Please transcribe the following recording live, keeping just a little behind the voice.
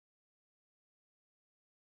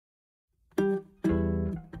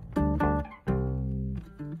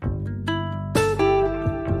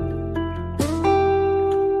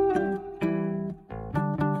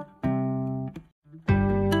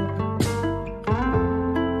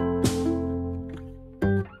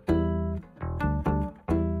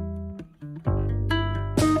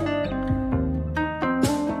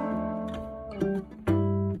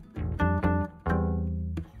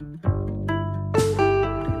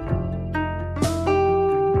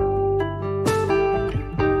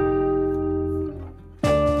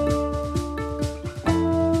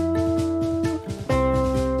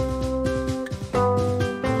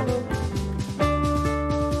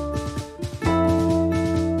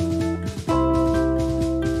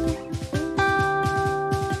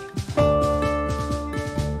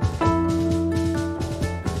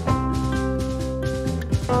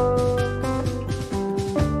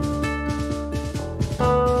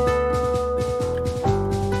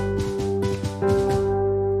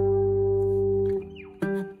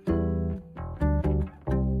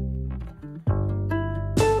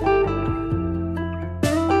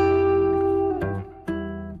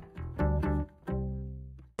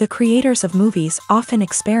The creators of movies often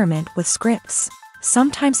experiment with scripts.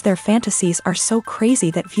 Sometimes their fantasies are so crazy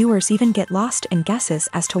that viewers even get lost in guesses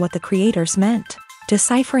as to what the creators meant.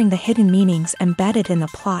 Deciphering the hidden meanings embedded in the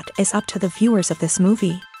plot is up to the viewers of this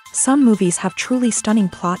movie. Some movies have truly stunning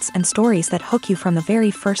plots and stories that hook you from the very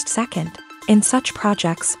first second. In such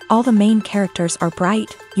projects, all the main characters are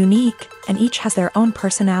bright, unique, and each has their own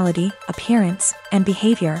personality, appearance, and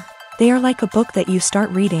behavior. They are like a book that you start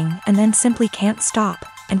reading and then simply can't stop,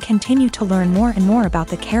 and continue to learn more and more about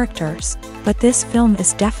the characters. But this film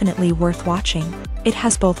is definitely worth watching. It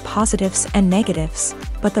has both positives and negatives,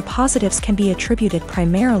 but the positives can be attributed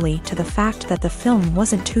primarily to the fact that the film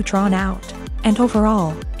wasn't too drawn out, and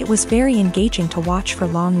overall, it was very engaging to watch for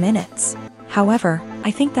long minutes. However,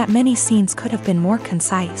 I think that many scenes could have been more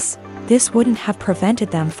concise. This wouldn't have prevented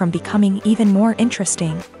them from becoming even more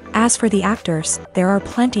interesting. As for the actors, there are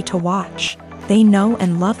plenty to watch. They know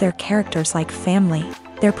and love their characters like family.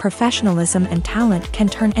 Their professionalism and talent can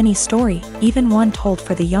turn any story, even one told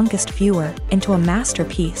for the youngest viewer, into a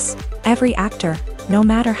masterpiece. Every actor, no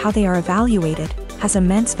matter how they are evaluated, has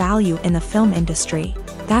immense value in the film industry.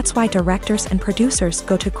 That's why directors and producers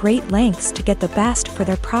go to great lengths to get the best for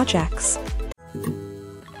their projects.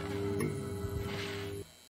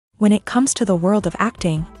 When it comes to the world of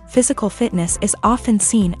acting, physical fitness is often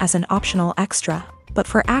seen as an optional extra. But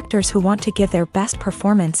for actors who want to give their best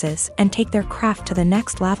performances and take their craft to the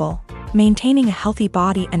next level, maintaining a healthy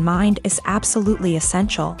body and mind is absolutely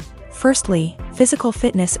essential. Firstly, physical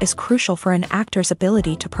fitness is crucial for an actor's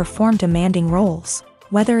ability to perform demanding roles.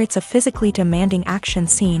 Whether it's a physically demanding action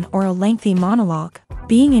scene or a lengthy monologue,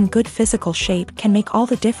 being in good physical shape can make all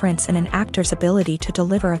the difference in an actor's ability to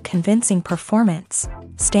deliver a convincing performance.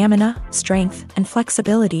 Stamina, strength, and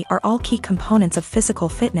flexibility are all key components of physical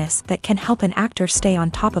fitness that can help an actor stay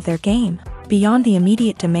on top of their game. Beyond the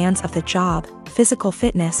immediate demands of the job, physical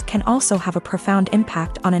fitness can also have a profound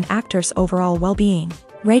impact on an actor's overall well-being.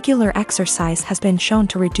 Regular exercise has been shown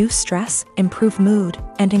to reduce stress, improve mood,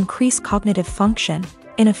 and increase cognitive function.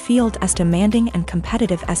 In a field as demanding and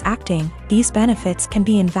competitive as acting, these benefits can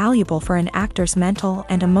be invaluable for an actor's mental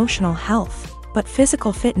and emotional health. But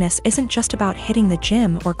physical fitness isn't just about hitting the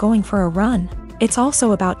gym or going for a run. It's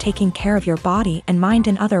also about taking care of your body and mind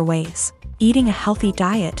in other ways. Eating a healthy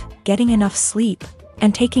diet, getting enough sleep,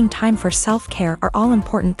 and taking time for self-care are all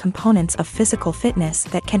important components of physical fitness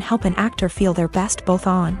that can help an actor feel their best both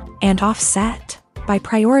on and off set. By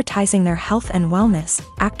prioritizing their health and wellness,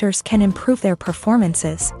 actors can improve their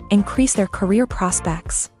performances, increase their career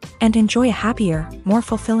prospects, and enjoy a happier, more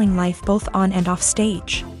fulfilling life both on and off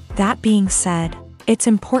stage. That being said, it's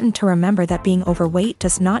important to remember that being overweight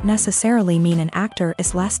does not necessarily mean an actor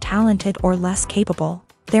is less talented or less capable.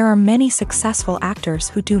 There are many successful actors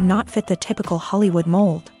who do not fit the typical Hollywood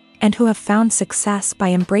mold, and who have found success by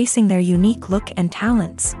embracing their unique look and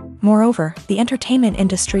talents. Moreover, the entertainment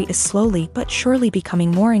industry is slowly but surely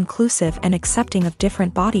becoming more inclusive and accepting of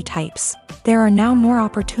different body types. There are now more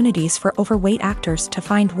opportunities for overweight actors to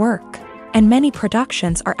find work, and many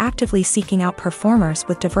productions are actively seeking out performers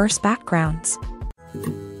with diverse backgrounds.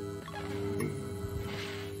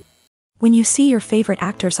 When you see your favorite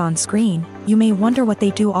actors on screen, you may wonder what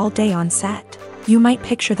they do all day on set. You might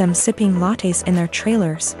picture them sipping lattes in their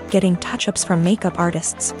trailers, getting touch-ups from makeup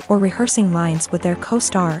artists, or rehearsing lines with their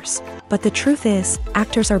co-stars. But the truth is,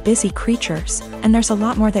 actors are busy creatures, and there's a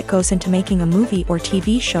lot more that goes into making a movie or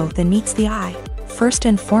TV show than meets the eye. First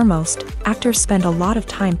and foremost, actors spend a lot of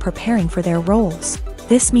time preparing for their roles.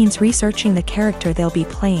 This means researching the character they'll be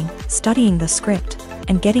playing, studying the script,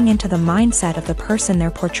 and getting into the mindset of the person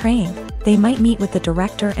they're portraying. They might meet with the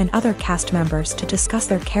director and other cast members to discuss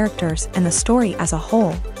their characters and the story as a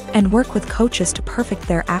whole, and work with coaches to perfect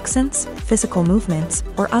their accents, physical movements,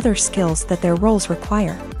 or other skills that their roles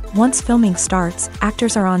require. Once filming starts,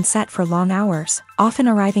 actors are on set for long hours, often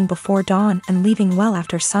arriving before dawn and leaving well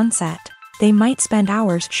after sunset. They might spend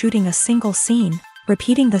hours shooting a single scene,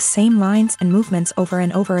 repeating the same lines and movements over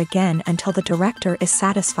and over again until the director is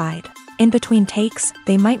satisfied. In between takes,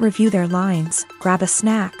 they might review their lines, grab a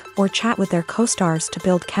snack, or chat with their co-stars to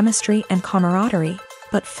build chemistry and camaraderie.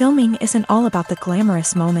 But filming isn't all about the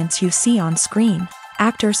glamorous moments you see on screen.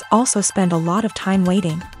 Actors also spend a lot of time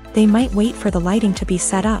waiting. They might wait for the lighting to be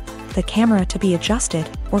set up, the camera to be adjusted,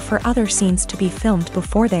 or for other scenes to be filmed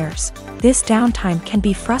before theirs. This downtime can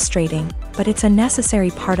be frustrating, but it's a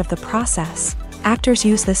necessary part of the process. Actors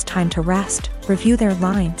use this time to rest, review their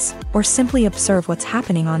lines, or simply observe what's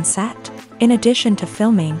happening on set. In addition to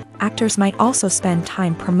filming, actors might also spend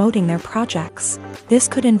time promoting their projects. This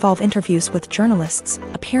could involve interviews with journalists,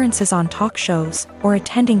 appearances on talk shows, or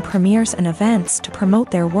attending premieres and events to promote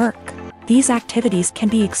their work. These activities can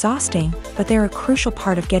be exhausting, but they're a crucial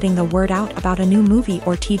part of getting the word out about a new movie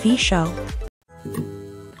or TV show.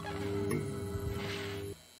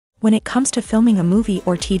 When it comes to filming a movie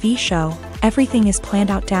or TV show, everything is planned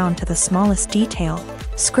out down to the smallest detail.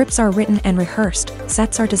 Scripts are written and rehearsed,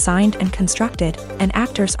 sets are designed and constructed, and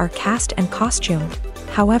actors are cast and costumed.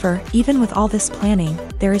 However, even with all this planning,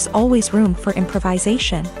 there is always room for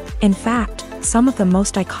improvisation. In fact, some of the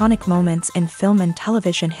most iconic moments in film and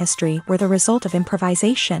television history were the result of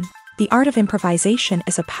improvisation. The art of improvisation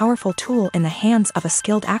is a powerful tool in the hands of a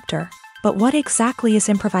skilled actor. But what exactly is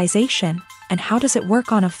improvisation, and how does it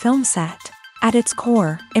work on a film set? At its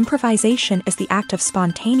core, improvisation is the act of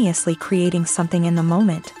spontaneously creating something in the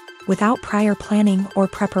moment, without prior planning or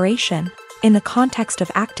preparation. In the context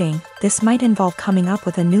of acting, this might involve coming up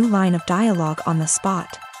with a new line of dialogue on the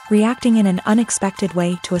spot, reacting in an unexpected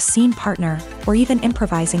way to a scene partner, or even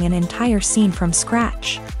improvising an entire scene from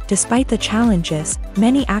scratch. Despite the challenges,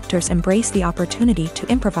 many actors embrace the opportunity to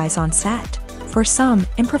improvise on set. For some,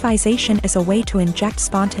 improvisation is a way to inject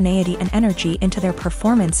spontaneity and energy into their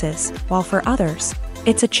performances, while for others,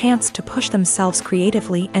 it's a chance to push themselves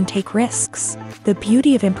creatively and take risks. The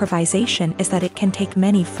beauty of improvisation is that it can take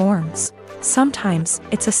many forms. Sometimes,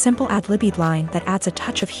 it's a simple ad-libbed line that adds a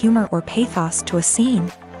touch of humor or pathos to a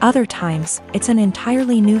scene. Other times, it's an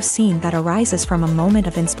entirely new scene that arises from a moment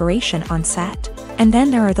of inspiration on set. And then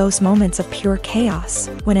there are those moments of pure chaos,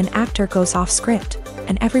 when an actor goes off script,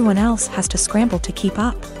 and everyone else has to scramble to keep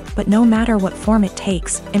up. But no matter what form it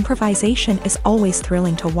takes, improvisation is always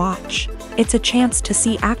thrilling to watch. It's a chance to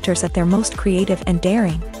see actors at their most creative and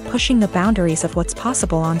daring, pushing the boundaries of what's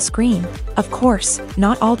possible on screen. Of course,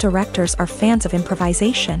 not all directors are fans of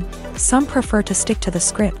improvisation. Some prefer to stick to the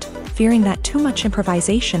script, fearing that too much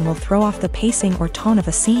improvisation will throw off the pacing or tone of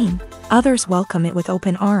a scene. Others welcome it with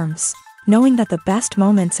open arms, knowing that the best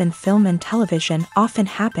moments in film and television often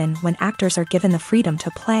happen when actors are given the freedom to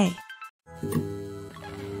play.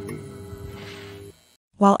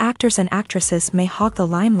 While actors and actresses may hog the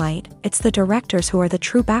limelight, it's the directors who are the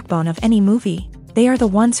true backbone of any movie. They are the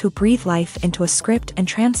ones who breathe life into a script and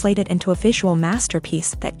translate it into a visual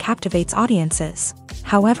masterpiece that captivates audiences.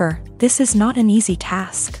 However, this is not an easy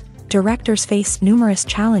task. Directors face numerous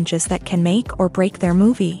challenges that can make or break their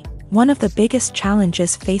movie. One of the biggest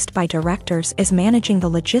challenges faced by directors is managing the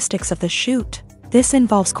logistics of the shoot. This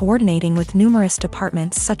involves coordinating with numerous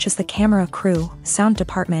departments such as the camera crew, sound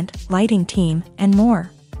department, lighting team, and more.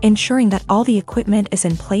 Ensuring that all the equipment is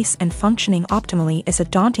in place and functioning optimally is a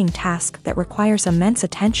daunting task that requires immense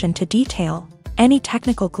attention to detail. Any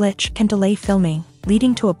technical glitch can delay filming,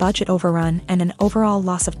 leading to a budget overrun and an overall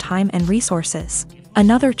loss of time and resources.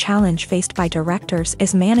 Another challenge faced by directors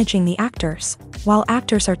is managing the actors. While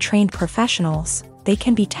actors are trained professionals, they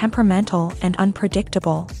can be temperamental and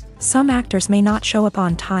unpredictable. Some actors may not show up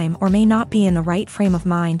on time or may not be in the right frame of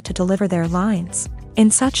mind to deliver their lines. In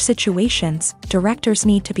such situations, directors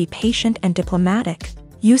need to be patient and diplomatic,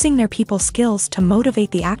 using their people skills to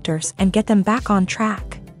motivate the actors and get them back on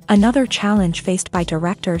track. Another challenge faced by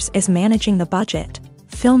directors is managing the budget.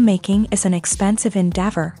 Filmmaking is an expensive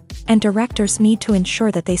endeavor, and directors need to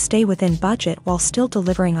ensure that they stay within budget while still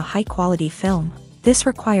delivering a high-quality film. This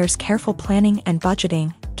requires careful planning and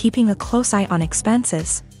budgeting, keeping a close eye on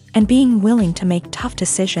expenses, and being willing to make tough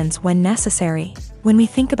decisions when necessary. When we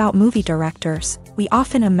think about movie directors, we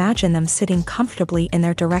often imagine them sitting comfortably in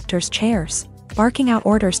their director's chairs, barking out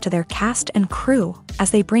orders to their cast and crew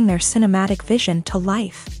as they bring their cinematic vision to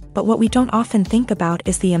life. But what we don't often think about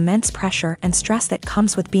is the immense pressure and stress that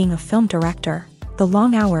comes with being a film director. The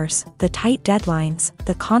long hours, the tight deadlines,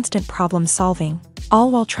 the constant problem solving,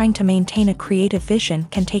 all while trying to maintain a creative vision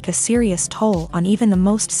can take a serious toll on even the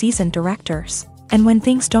most seasoned directors. And when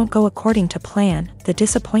things don't go according to plan, the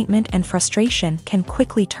disappointment and frustration can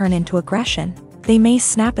quickly turn into aggression. They may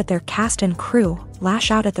snap at their cast and crew,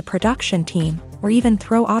 lash out at the production team, or even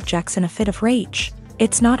throw objects in a fit of rage.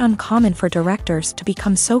 It's not uncommon for directors to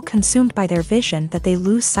become so consumed by their vision that they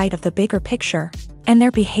lose sight of the bigger picture, and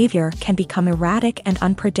their behavior can become erratic and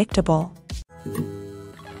unpredictable.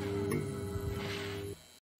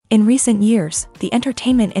 In recent years, the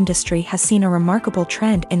entertainment industry has seen a remarkable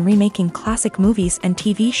trend in remaking classic movies and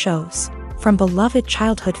TV shows. From beloved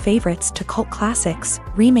childhood favorites to cult classics,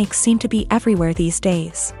 remakes seem to be everywhere these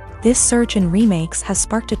days. This surge in remakes has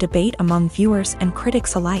sparked a debate among viewers and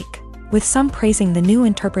critics alike, with some praising the new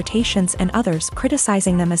interpretations and others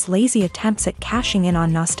criticizing them as lazy attempts at cashing in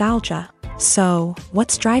on nostalgia. So,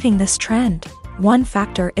 what's driving this trend? One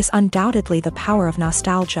factor is undoubtedly the power of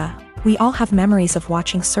nostalgia. We all have memories of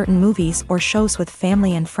watching certain movies or shows with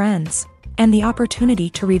family and friends, and the opportunity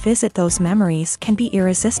to revisit those memories can be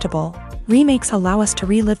irresistible. Remakes allow us to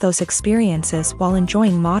relive those experiences while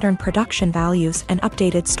enjoying modern production values and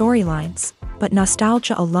updated storylines. But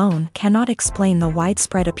nostalgia alone cannot explain the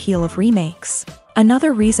widespread appeal of remakes.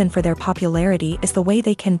 Another reason for their popularity is the way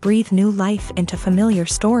they can breathe new life into familiar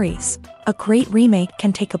stories. A great remake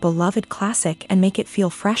can take a beloved classic and make it feel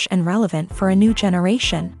fresh and relevant for a new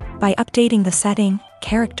generation. By updating the setting,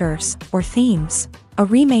 characters, or themes, a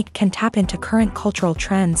remake can tap into current cultural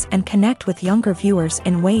trends and connect with younger viewers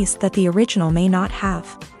in ways that the original may not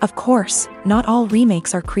have. Of course, not all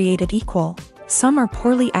remakes are created equal. Some are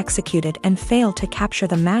poorly executed and fail to capture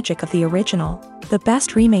the magic of the original. The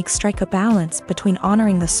best remakes strike a balance between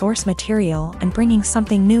honoring the source material and bringing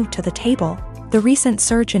something new to the table. The recent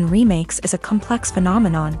surge in remakes is a complex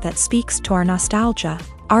phenomenon that speaks to our nostalgia,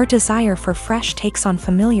 our desire for fresh takes on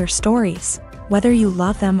familiar stories. Whether you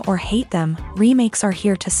love them or hate them, remakes are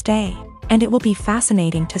here to stay, and it will be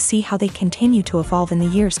fascinating to see how they continue to evolve in the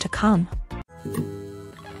years to come.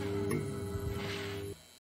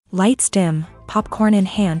 Lights dim, popcorn in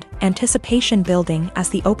hand, anticipation building as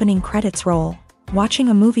the opening credits roll. Watching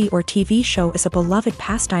a movie or TV show is a beloved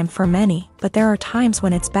pastime for many, but there are times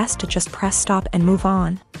when it's best to just press stop and move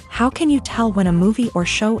on. How can you tell when a movie or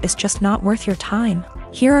show is just not worth your time?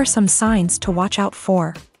 Here are some signs to watch out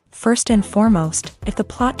for. First and foremost, if the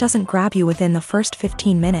plot doesn't grab you within the first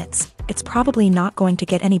 15 minutes, it's probably not going to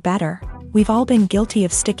get any better. We've all been guilty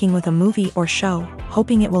of sticking with a movie or show,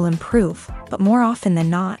 hoping it will improve, but more often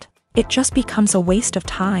than not, it just becomes a waste of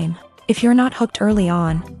time. If you're not hooked early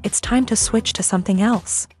on, it's time to switch to something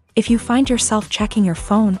else. If you find yourself checking your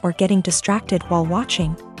phone or getting distracted while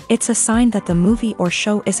watching, it's a sign that the movie or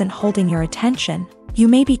show isn't holding your attention. You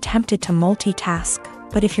may be tempted to multitask,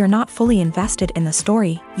 but if you're not fully invested in the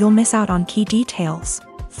story, you'll miss out on key details.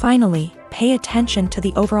 Finally, pay attention to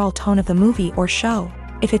the overall tone of the movie or show.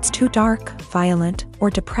 If it's too dark, violent, or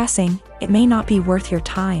depressing, it may not be worth your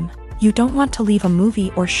time. You don't want to leave a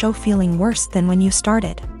movie or show feeling worse than when you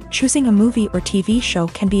started. Choosing a movie or TV show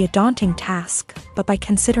can be a daunting task, but by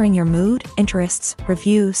considering your mood, interests,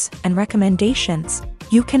 reviews, and recommendations,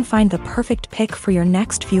 you can find the perfect pick for your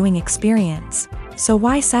next viewing experience. So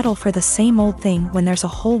why settle for the same old thing when there's a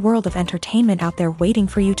whole world of entertainment out there waiting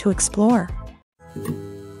for you to explore?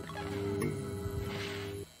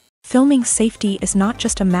 Filming safety is not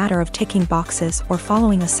just a matter of ticking boxes or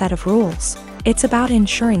following a set of rules. It's about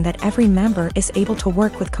ensuring that every member is able to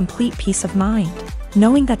work with complete peace of mind,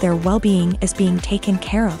 knowing that their well-being is being taken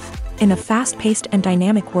care of. In a fast-paced and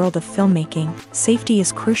dynamic world of filmmaking, safety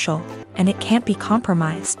is crucial, and it can't be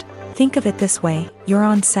compromised. Think of it this way: you're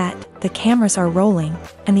on set, the cameras are rolling,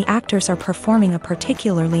 and the actors are performing a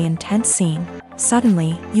particularly intense scene.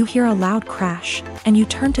 Suddenly, you hear a loud crash, and you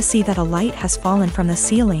turn to see that a light has fallen from the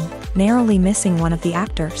ceiling, narrowly missing one of the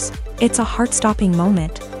actors. It's a heart-stopping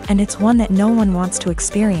moment, and it's one that no one wants to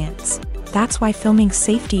experience. That's why filming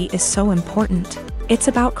safety is so important. It's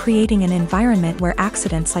about creating an environment where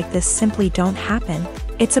accidents like this simply don't happen.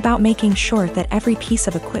 It's about making sure that every piece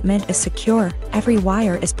of equipment is secure, every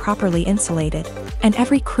wire is properly insulated, and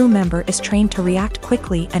every crew member is trained to react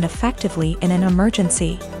quickly and effectively in an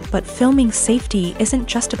emergency. But filming safety isn't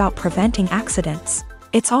just about preventing accidents.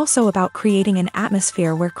 It's also about creating an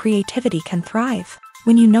atmosphere where creativity can thrive.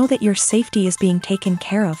 When you know that your safety is being taken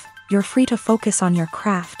care of, you're free to focus on your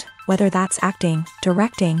craft, whether that's acting,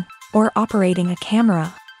 directing, or operating a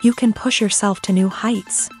camera. You can push yourself to new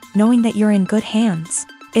heights, knowing that you're in good hands.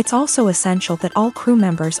 It's also essential that all crew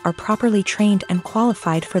members are properly trained and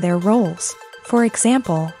qualified for their roles. For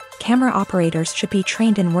example, camera operators should be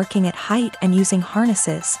trained in working at height and using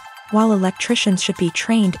harnesses, while electricians should be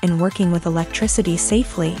trained in working with electricity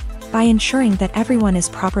safely. By ensuring that everyone is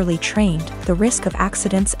properly trained, the risk of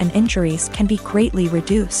accidents and injuries can be greatly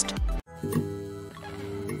reduced.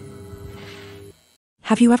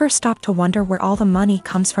 Have you ever stopped to wonder where all the money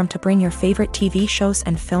comes from to bring your favorite TV shows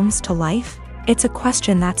and films to life? It's a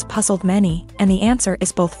question that's puzzled many, and the answer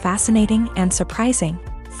is both fascinating and surprising.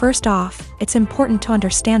 First off, it's important to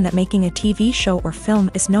understand that making a TV show or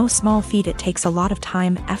film is no small feat. It takes a lot of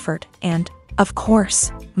time, effort, and, of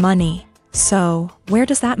course, money. So, where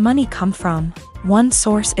does that money come from? One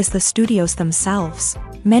source is the studios themselves.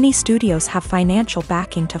 Many studios have financial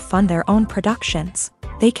backing to fund their own productions.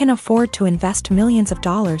 They can afford to invest millions of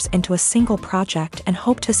dollars into a single project and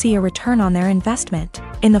hope to see a return on their investment,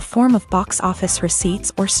 in the form of box office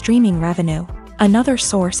receipts or streaming revenue. Another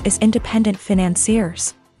source is independent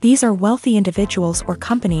financiers. These are wealthy individuals or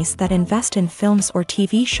companies that invest in films or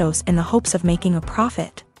TV shows in the hopes of making a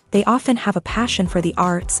profit. They often have a passion for the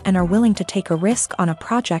arts and are willing to take a risk on a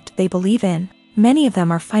project they believe in. Many of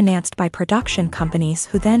them are financed by production companies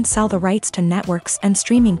who then sell the rights to networks and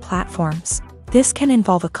streaming platforms. This can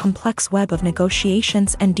involve a complex web of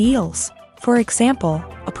negotiations and deals. For example,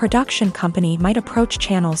 a production company might approach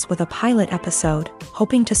channels with a pilot episode,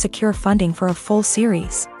 hoping to secure funding for a full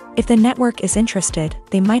series. If the network is interested,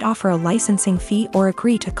 they might offer a licensing fee or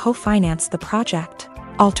agree to co-finance the project.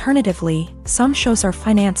 Alternatively, some shows are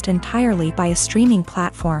financed entirely by a streaming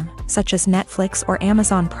platform, such as Netflix or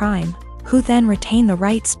Amazon Prime, who then retain the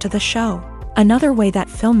rights to the show. Another way that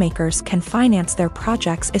filmmakers can finance their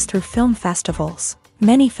projects is through film festivals.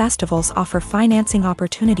 Many festivals offer financing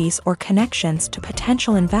opportunities or connections to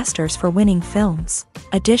potential investors for winning films.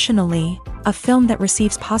 Additionally, a film that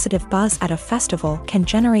receives positive buzz at a festival can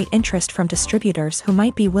generate interest from distributors who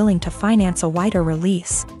might be willing to finance a wider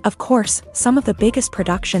release. Of course, some of the biggest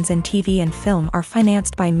productions in TV and film are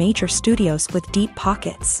financed by major studios with deep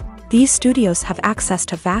pockets. These studios have access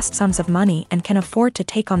to vast sums of money and can afford to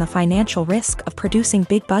take on the financial risk of producing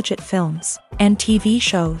big-budget films and TV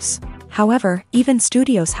shows. However, even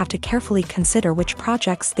studios have to carefully consider which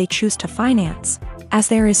projects they choose to finance, as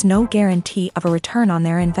there is no guarantee of a return on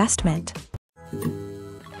their investment.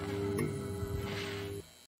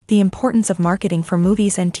 The importance of marketing for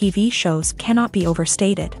movies and TV shows cannot be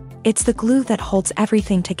overstated. It's the glue that holds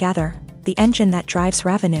everything together, the engine that drives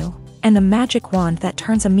revenue, and the magic wand that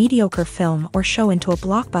turns a mediocre film or show into a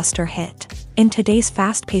blockbuster hit. In today's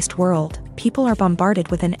fast-paced world, people are bombarded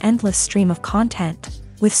with an endless stream of content.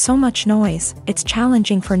 With so much noise, it's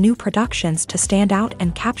challenging for new productions to stand out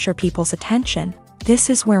and capture people's attention. This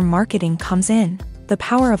is where marketing comes in. The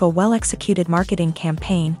power of a well-executed marketing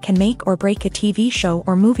campaign can make or break a TV show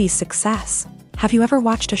or movie's success. Have you ever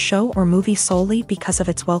watched a show or movie solely because of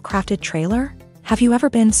its well-crafted trailer? Have you ever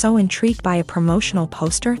been so intrigued by a promotional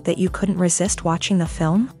poster that you couldn't resist watching the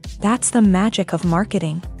film? That's the magic of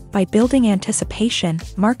marketing. By building anticipation,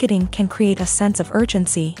 marketing can create a sense of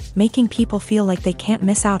urgency, making people feel like they can't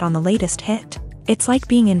miss out on the latest hit. It's like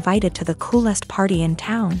being invited to the coolest party in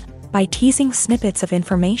town. By teasing snippets of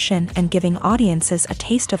information and giving audiences a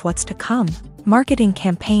taste of what's to come, marketing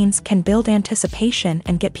campaigns can build anticipation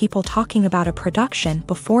and get people talking about a production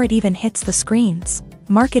before it even hits the screens.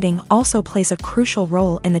 Marketing also plays a crucial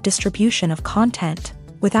role in the distribution of content.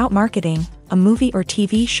 Without marketing, a movie or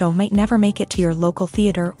TV show might never make it to your local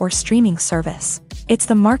theater or streaming service. It's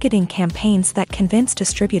the marketing campaigns that convince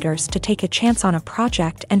distributors to take a chance on a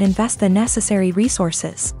project and invest the necessary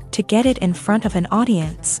resources to get it in front of an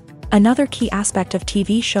audience. Another key aspect of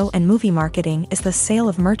TV show and movie marketing is the sale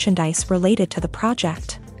of merchandise related to the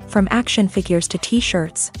project. From action figures to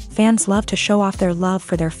t-shirts, fans love to show off their love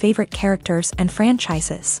for their favorite characters and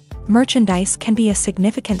franchises. Merchandise can be a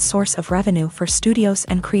significant source of revenue for studios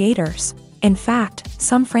and creators. In fact,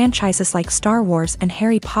 some franchises like Star Wars and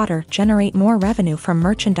Harry Potter generate more revenue from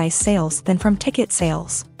merchandise sales than from ticket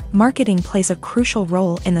sales. Marketing plays a crucial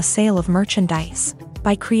role in the sale of merchandise.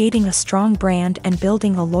 By creating a strong brand and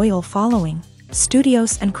building a loyal following,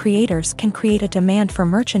 studios and creators can create a demand for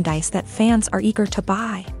merchandise that fans are eager to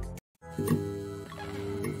buy.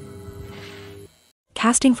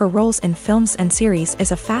 Casting for roles in films and series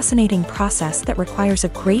is a fascinating process that requires a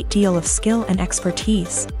great deal of skill and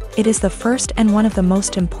expertise. It is the first and one of the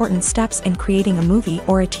most important steps in creating a movie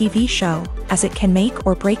or a TV show, as it can make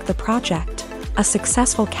or break the project. A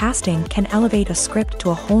successful casting can elevate a script to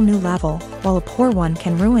a whole new level, while a poor one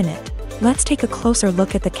can ruin it. Let's take a closer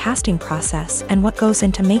look at the casting process and what goes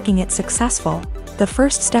into making it successful. The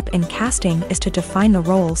first step in casting is to define the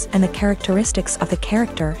roles and the characteristics of the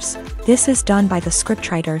characters. This is done by the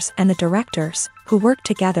scriptwriters and the directors, who work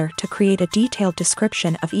together to create a detailed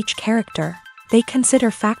description of each character. They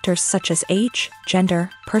consider factors such as age,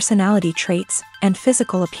 gender, personality traits, and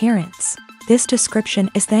physical appearance. This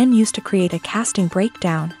description is then used to create a casting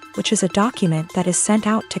breakdown, which is a document that is sent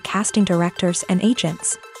out to casting directors and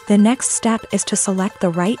agents. The next step is to select the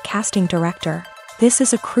right casting director. This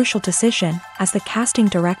is a crucial decision, as the casting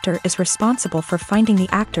director is responsible for finding the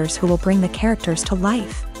actors who will bring the characters to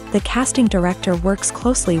life. The casting director works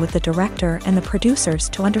closely with the director and the producers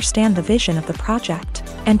to understand the vision of the project,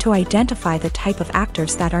 and to identify the type of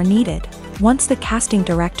actors that are needed. Once the casting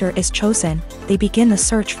director is chosen, they begin the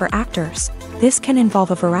search for actors. This can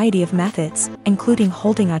involve a variety of methods, including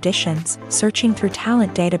holding auditions, searching through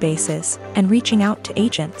talent databases, and reaching out to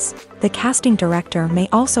agents. The casting director may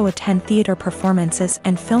also attend theater performances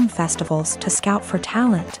and film festivals to scout for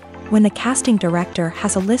talent. When the casting director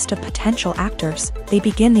has a list of potential actors, they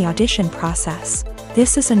begin the audition process.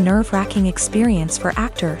 This is a nerve-wracking experience for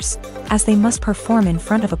actors, as they must perform in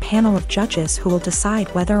front of a panel of judges who will decide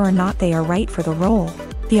whether or not they are right for the role.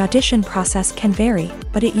 The audition process can vary,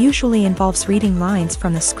 but it usually involves reading lines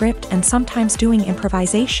from the script and sometimes doing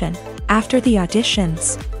improvisation. After the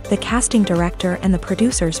auditions, the casting director and the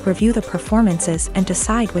producers review the performances and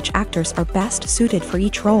decide which actors are best suited for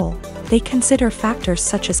each role. They consider factors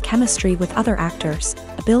such as chemistry with other actors,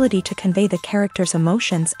 ability to convey the character's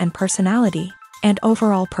emotions and personality, and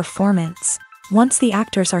overall performance. Once the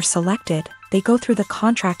actors are selected, they go through the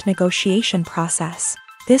contract negotiation process.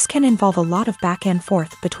 This can involve a lot of back and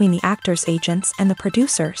forth between the actors' agents and the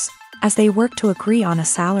producers, as they work to agree on a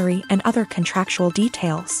salary and other contractual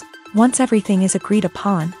details. Once everything is agreed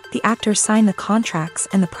upon, the actors sign the contracts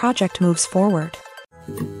and the project moves forward.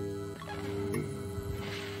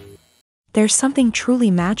 There's something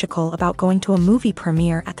truly magical about going to a movie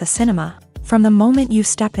premiere at the cinema. From the moment you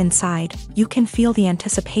step inside, you can feel the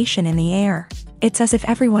anticipation in the air. It's as if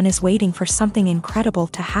everyone is waiting for something incredible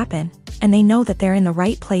to happen, and they know that they're in the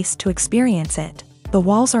right place to experience it. The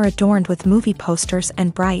walls are adorned with movie posters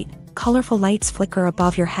and bright, colorful lights flicker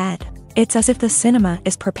above your head. It's as if the cinema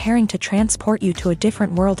is preparing to transport you to a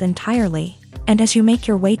different world entirely. And as you make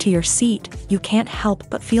your way to your seat, you can't help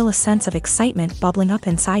but feel a sense of excitement bubbling up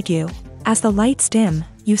inside you. As the lights dim,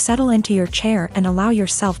 you settle into your chair and allow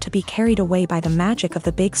yourself to be carried away by the magic of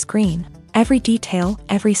the big screen. Every detail,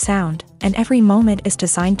 every sound, and every moment is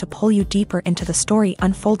designed to pull you deeper into the story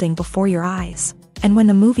unfolding before your eyes. And when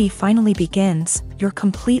the movie finally begins, you're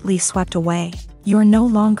completely swept away. You're no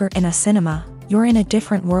longer in a cinema. You're in a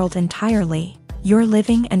different world entirely. You're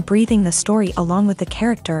living and breathing the story along with the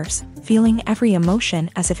characters, feeling every emotion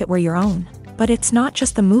as if it were your own. But it's not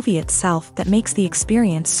just the movie itself that makes the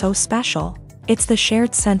experience so special. It's the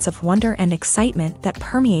shared sense of wonder and excitement that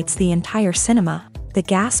permeates the entire cinema. The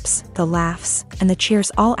gasps, the laughs, and the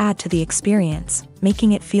cheers all add to the experience,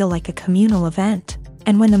 making it feel like a communal event.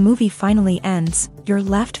 And when the movie finally ends, you're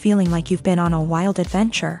left feeling like you've been on a wild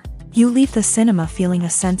adventure. You leave the cinema feeling a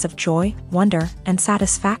sense of joy, wonder, and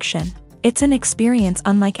satisfaction. It's an experience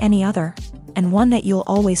unlike any other, and one that you'll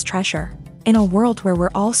always treasure. In a world where we're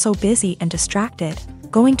all so busy and distracted,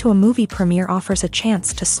 going to a movie premiere offers a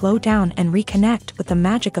chance to slow down and reconnect with the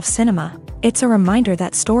magic of cinema. It's a reminder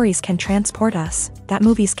that stories can transport us, that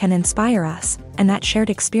movies can inspire us, and that shared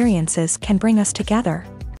experiences can bring us together.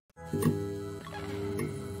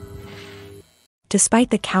 Despite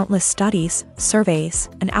the countless studies, surveys,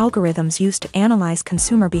 and algorithms used to analyze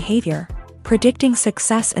consumer behavior, predicting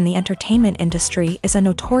success in the entertainment industry is a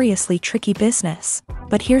notoriously tricky business.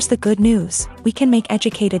 But here's the good news: we can make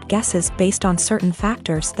educated guesses based on certain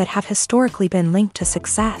factors that have historically been linked to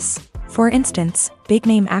success. For instance,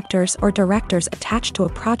 big-name actors or directors attached to a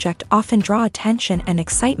project often draw attention and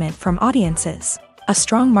excitement from audiences. A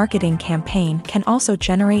strong marketing campaign can also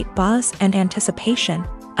generate buzz and anticipation.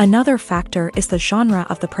 Another factor is the genre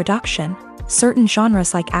of the production. Certain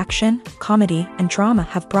genres like action, comedy, and drama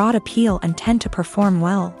have broad appeal and tend to perform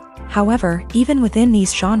well. However, even within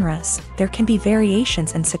these genres, there can be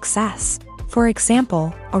variations in success. For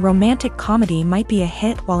example, a romantic comedy might be a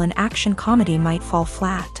hit while an action comedy might fall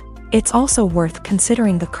flat. It's also worth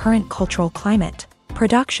considering the current cultural climate.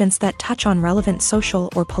 Productions that touch on relevant social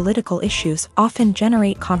or political issues often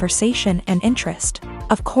generate conversation and interest.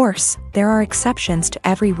 Of course, there are exceptions to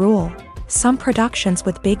every rule. Some productions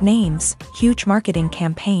with big names, huge marketing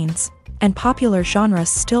campaigns, and popular genres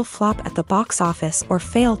still flop at the box office or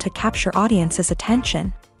fail to capture audiences'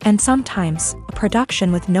 attention. And sometimes, a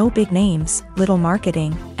production with no big names, little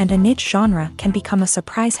marketing, and a niche genre can become a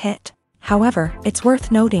surprise hit. However, it's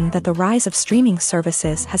worth noting that the rise of streaming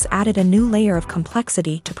services has added a new layer of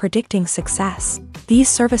complexity to predicting success. These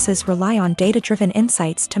services rely on data-driven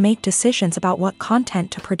insights to make decisions about what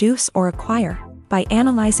content to produce or acquire. By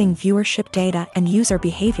analyzing viewership data and user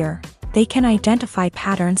behavior, they can identify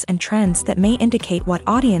patterns and trends that may indicate what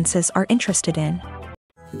audiences are interested in.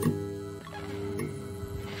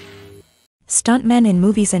 Stuntmen in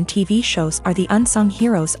movies and TV shows are the unsung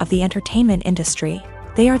heroes of the entertainment industry.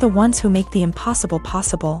 They are the ones who make the impossible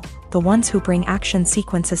possible, the ones who bring action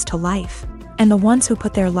sequences to life, and the ones who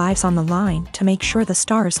put their lives on the line to make sure the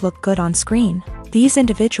stars look good on screen. These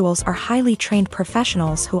individuals are highly trained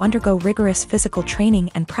professionals who undergo rigorous physical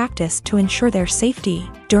training and practice to ensure their safety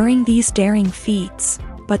during these daring feats.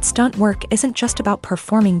 But stunt work isn't just about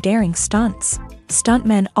performing daring stunts.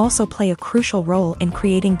 Stuntmen also play a crucial role in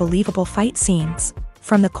creating believable fight scenes.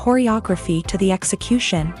 From the choreography to the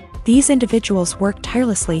execution, these individuals work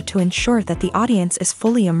tirelessly to ensure that the audience is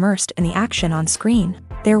fully immersed in the action on screen.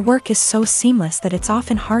 Their work is so seamless that it's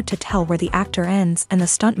often hard to tell where the actor ends and the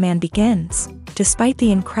stuntman begins. Despite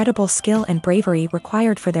the incredible skill and bravery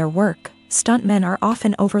required for their work, stuntmen are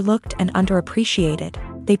often overlooked and underappreciated.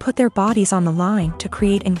 They put their bodies on the line to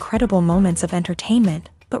create incredible moments of entertainment,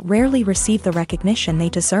 but rarely receive the recognition they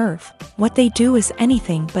deserve. What they do is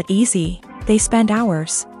anything but easy. They spend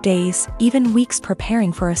hours, days, even weeks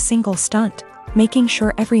preparing for a single stunt, making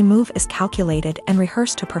sure every move is calculated and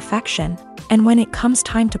rehearsed to perfection. And when it comes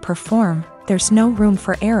time to perform, there's no room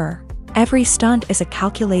for error. Every stunt is a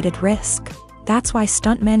calculated risk. That's why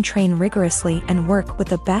stuntmen train rigorously and work with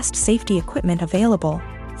the best safety equipment available,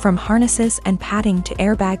 from harnesses and padding to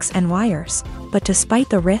airbags and wires. But despite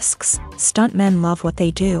the risks, stuntmen love what they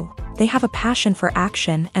do. They have a passion for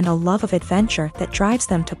action and a love of adventure that drives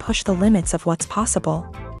them to push the limits of what's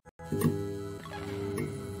possible.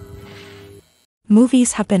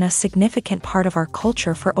 Movies have been a significant part of our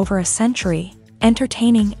culture for over a century,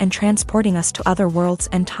 entertaining and transporting us to other worlds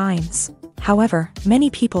and times. However, many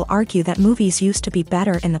people argue that movies used to be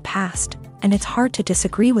better in the past, and it's hard to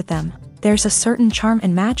disagree with them. There's a certain charm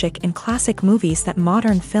and magic in classic movies that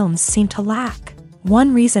modern films seem to lack.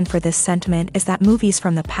 One reason for this sentiment is that movies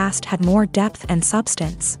from the past had more depth and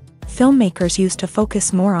substance. Filmmakers used to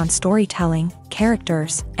focus more on storytelling,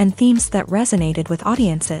 characters, and themes that resonated with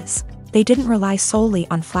audiences. They didn't rely solely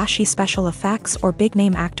on flashy special effects or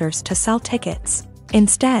big-name actors to sell tickets.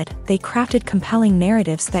 Instead, they crafted compelling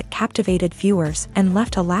narratives that captivated viewers and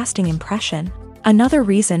left a lasting impression. Another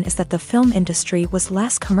reason is that the film industry was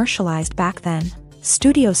less commercialized back then.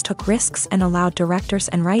 Studios took risks and allowed directors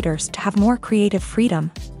and writers to have more creative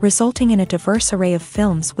freedom, resulting in a diverse array of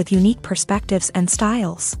films with unique perspectives and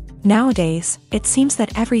styles. Nowadays, it seems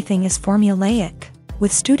that everything is formulaic,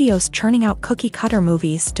 with studios churning out cookie-cutter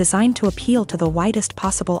movies designed to appeal to the widest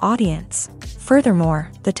possible audience.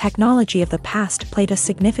 Furthermore, the technology of the past played a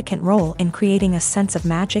significant role in creating a sense of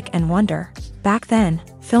magic and wonder. Back then,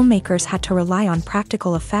 filmmakers had to rely on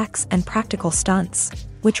practical effects and practical stunts,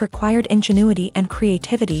 which required ingenuity and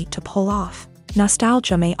creativity to pull off.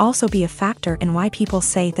 Nostalgia may also be a factor in why people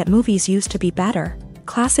say that movies used to be better.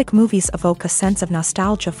 Classic movies evoke a sense of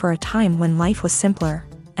nostalgia for a time when life was simpler,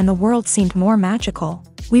 and the world seemed more magical.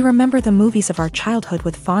 We remember the movies of our childhood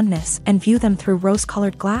with fondness and view them through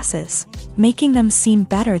rose-colored glasses, making them seem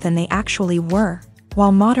better than they actually were.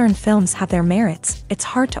 While modern films have their merits, it's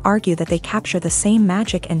hard to argue that they capture the same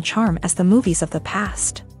magic and charm as the movies of the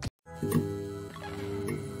past.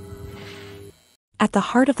 At the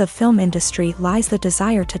heart of the film industry lies the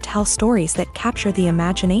desire to tell stories that capture the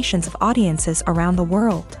imaginations of audiences around the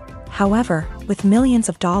world. However, with millions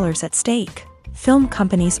of dollars at stake, film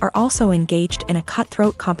companies are also engaged in a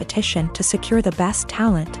cutthroat competition to secure the best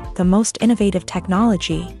talent, the most innovative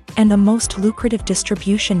technology, and the most lucrative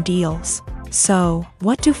distribution deals. So,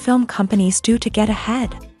 what do film companies do to get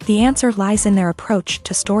ahead? The answer lies in their approach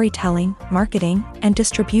to storytelling, marketing, and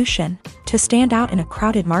distribution. To stand out in a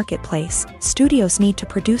crowded marketplace, studios need to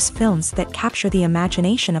produce films that capture the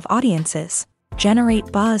imagination of audiences,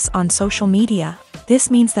 generate buzz on social media. This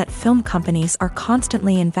means that film companies are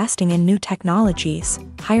constantly investing in new technologies,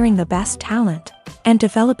 hiring the best talent, and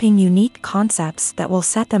developing unique concepts that will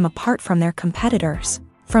set them apart from their competitors.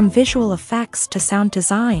 From visual effects to sound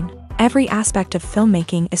design, every aspect of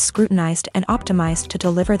filmmaking is scrutinized and optimized to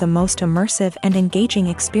deliver the most immersive and engaging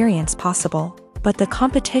experience possible. But the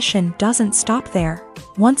competition doesn't stop there.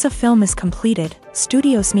 Once a film is completed,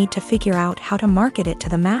 studios need to figure out how to market it to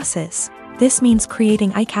the masses. This means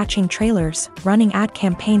creating eye-catching trailers, running ad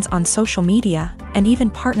campaigns on social media, and even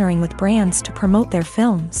partnering with brands to promote their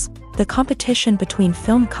films. The competition between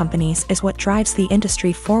film companies is what drives the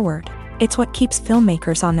industry forward. It's what keeps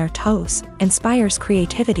filmmakers on their toes, inspires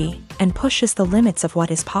creativity, and pushes the limits of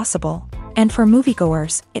what is possible. And for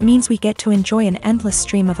moviegoers, it means we get to enjoy an endless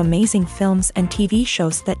stream of amazing films and TV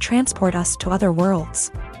shows that transport us to other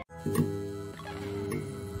worlds.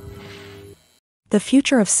 The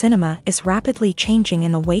future of cinema is rapidly changing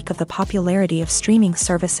in the wake of the popularity of streaming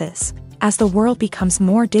services. As the world becomes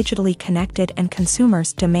more digitally connected and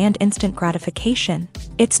consumers demand instant gratification,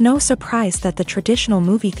 it's no surprise that the traditional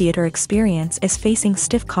movie theater experience is facing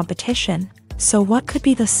stiff competition. So what could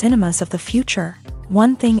be the cinemas of the future?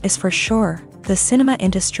 One thing is for sure, the cinema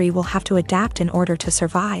industry will have to adapt in order to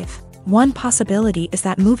survive. One possibility is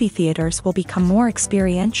that movie theaters will become more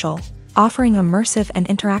experiential, offering immersive and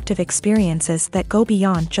interactive experiences that go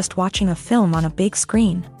beyond just watching a film on a big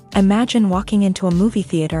screen. Imagine walking into a movie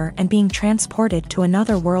theater and being transported to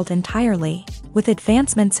another world entirely. With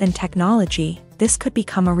advancements in technology, this could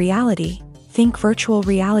become a reality. Think virtual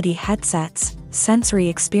reality headsets, sensory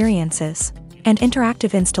experiences, and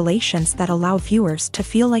interactive installations that allow viewers to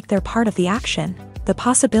feel like they're part of the action. The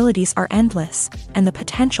possibilities are endless, and the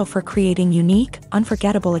potential for creating unique,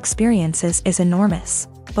 unforgettable experiences is enormous.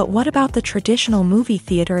 But what about the traditional movie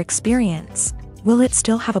theater experience? Will it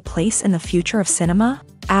still have a place in the future of cinema?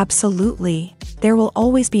 Absolutely. There will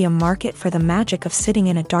always be a market for the magic of sitting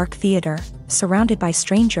in a dark theater, surrounded by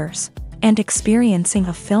strangers, and experiencing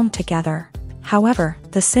a film together. However,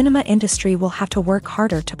 the cinema industry will have to work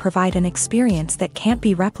harder to provide an experience that can't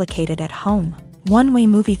be replicated at home. One way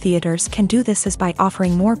movie theaters can do this is by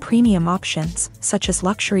offering more premium options, such as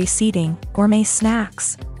luxury seating, gourmet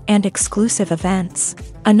snacks, and exclusive events.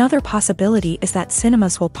 Another possibility is that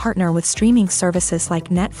cinemas will partner with streaming services like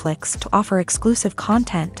Netflix to offer exclusive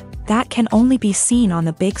content that can only be seen on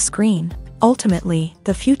the big screen. Ultimately,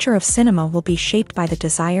 the future of cinema will be shaped by the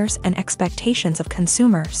desires and expectations of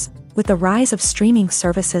consumers. With the rise of streaming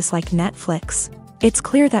services like Netflix, it's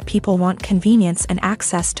clear that people want convenience and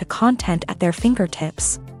access to content at their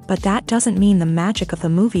fingertips. But that doesn't mean the magic of the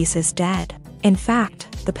movies is dead. In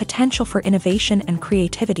fact, the potential for innovation and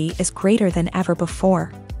creativity is greater than ever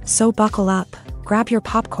before. So buckle up, grab your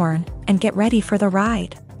popcorn, and get ready for the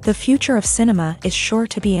ride. The future of cinema is sure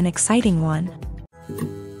to be an exciting one.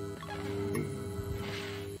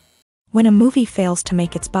 When a movie fails to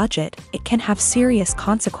make its budget, it can have serious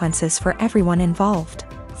consequences for everyone involved.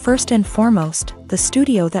 First and foremost, the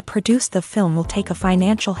studio that produced the film will take a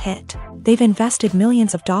financial hit. They've invested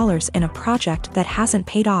millions of dollars in a project that hasn't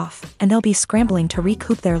paid off, and they'll be scrambling to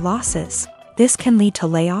recoup their losses. This can lead to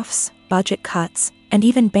layoffs, budget cuts, and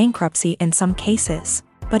even bankruptcy in some cases.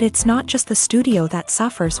 But it's not just the studio that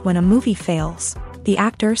suffers when a movie fails. The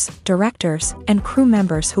actors, directors, and crew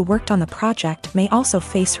members who worked on the project may also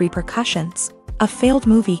face repercussions. A failed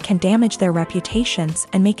movie can damage their reputations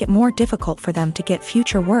and make it more difficult for them to get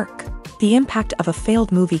future work. The impact of a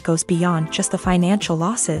failed movie goes beyond just the financial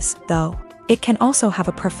losses, though. It can also have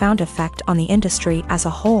a profound effect on the industry as a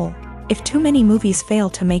whole. If too many movies fail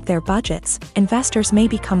to make their budgets, investors may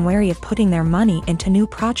become wary of putting their money into new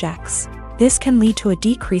projects. This can lead to a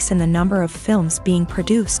decrease in the number of films being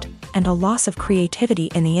produced, and a loss of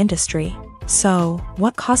creativity in the industry. So,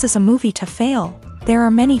 what causes a movie to fail? There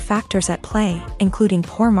are many factors at play, including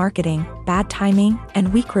poor marketing, bad timing,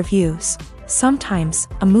 and weak reviews. Sometimes,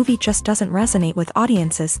 a movie just doesn't resonate with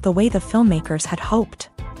audiences the way the filmmakers had hoped.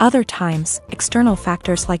 Other times, external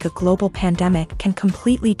factors like a global pandemic can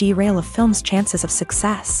completely derail a film's chances of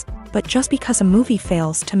success. But just because a movie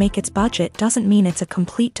fails to make its budget doesn't mean it's a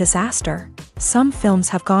complete disaster. Some films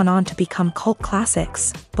have gone on to become cult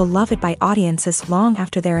classics, beloved by audiences long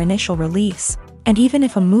after their initial release. And even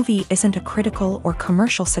if a movie isn't a critical or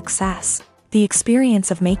commercial success, the experience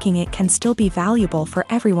of making it can still be valuable for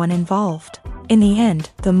everyone involved. In the end,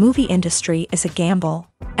 the movie industry is a gamble.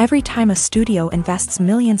 Every time a studio invests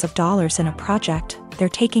millions of dollars in a project, they're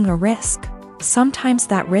taking a risk. Sometimes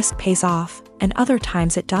that risk pays off, and other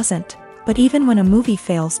times it doesn't. But even when a movie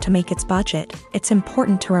fails to make its budget, it's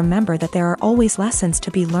important to remember that there are always lessons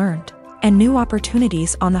to be learned, and new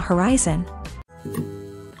opportunities on the horizon.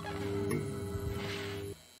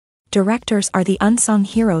 Directors are the unsung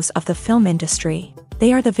heroes of the film industry.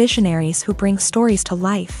 They are the visionaries who bring stories to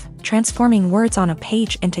life, transforming words on a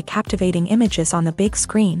page into captivating images on the big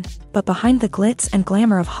screen. But behind the glitz and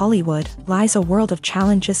glamour of Hollywood lies a world of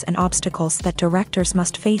challenges and obstacles that directors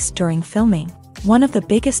must face during filming. One of the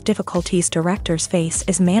biggest difficulties directors face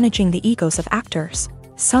is managing the egos of actors.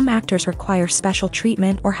 Some actors require special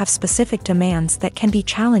treatment or have specific demands that can be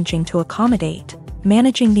challenging to accommodate.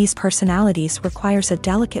 Managing these personalities requires a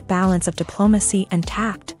delicate balance of diplomacy and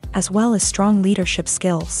tact, as well as strong leadership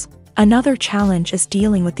skills. Another challenge is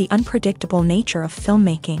dealing with the unpredictable nature of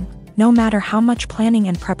filmmaking. No matter how much planning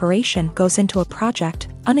and preparation goes into a project,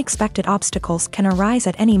 unexpected obstacles can arise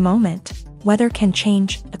at any moment. Weather can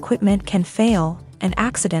change, equipment can fail, and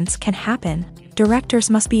accidents can happen.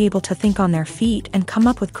 Directors must be able to think on their feet and come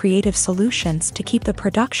up with creative solutions to keep the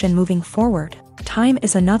production moving forward. Time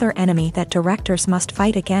is another enemy that directors must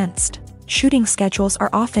fight against. Shooting schedules are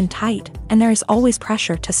often tight, and there is always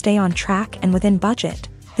pressure to stay on track and within budget.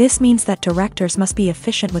 This means that directors must be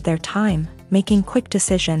efficient with their time, making quick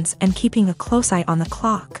decisions and keeping a close eye on the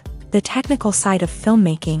clock. The technical side of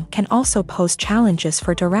filmmaking can also pose challenges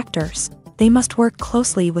for directors. They must work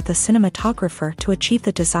closely with the cinematographer to achieve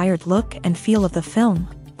the desired look and feel of the film.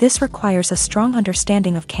 This requires a strong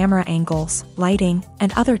understanding of camera angles, lighting,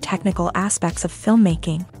 and other technical aspects of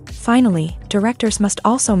filmmaking. Finally, directors must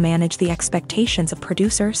also manage the expectations of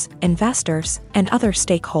producers, investors, and other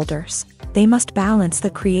stakeholders. They must balance the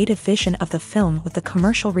creative vision of the film with the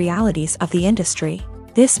commercial realities of the industry.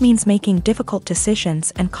 This means making difficult decisions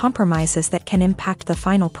and compromises that can impact the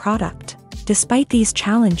final product. Despite these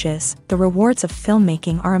challenges, the rewards of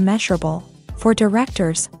filmmaking are immeasurable. For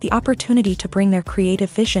directors, the opportunity to bring their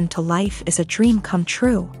creative vision to life is a dream come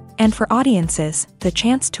true. And for audiences, the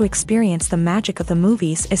chance to experience the magic of the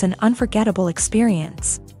movies is an unforgettable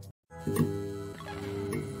experience.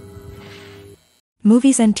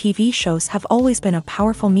 Movies and TV shows have always been a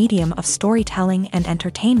powerful medium of storytelling and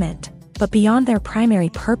entertainment, but beyond their primary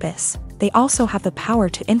purpose, they also have the power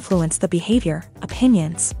to influence the behavior,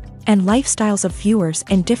 opinions, and lifestyles of viewers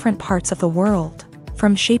in different parts of the world.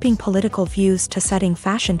 From shaping political views to setting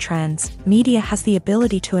fashion trends, media has the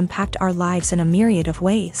ability to impact our lives in a myriad of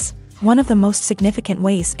ways. One of the most significant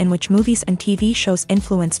ways in which movies and TV shows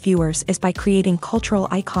influence viewers is by creating cultural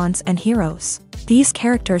icons and heroes. These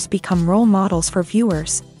characters become role models for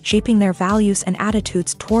viewers, shaping their values and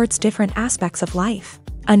attitudes towards different aspects of life.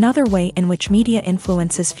 Another way in which media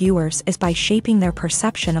influences viewers is by shaping their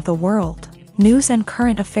perception of the world. News and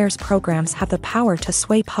current affairs programs have the power to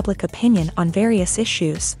sway public opinion on various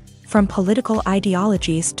issues, from political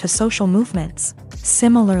ideologies to social movements.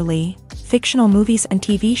 Similarly, fictional movies and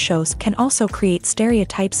TV shows can also create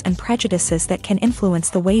stereotypes and prejudices that can influence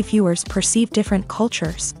the way viewers perceive different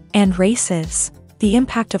cultures and races. The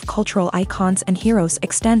impact of cultural icons and heroes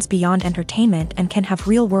extends beyond entertainment and can have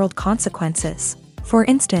real-world consequences. For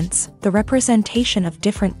instance, the representation of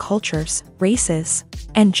different cultures, races,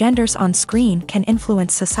 and genders on screen can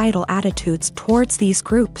influence societal attitudes towards these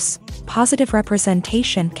groups. Positive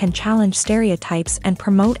representation can challenge stereotypes and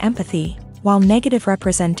promote empathy, while negative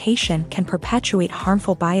representation can perpetuate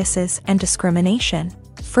harmful biases and discrimination.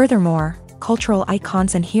 Furthermore, cultural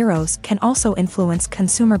icons and heroes can also influence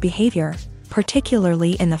consumer behavior,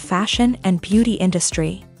 particularly in the fashion and beauty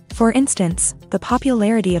industry. For instance, the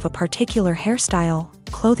popularity of a particular hairstyle,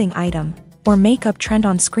 clothing item, or makeup trend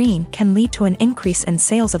on screen can lead to an increase in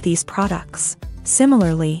sales of these products.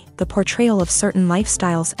 Similarly, the portrayal of certain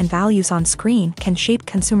lifestyles and values on screen can shape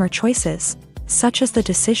consumer choices, such as the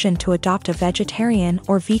decision to adopt a vegetarian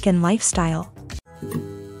or vegan lifestyle.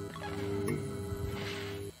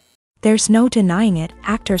 There's no denying it,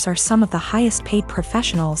 actors are some of the highest paid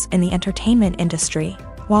professionals in the entertainment industry.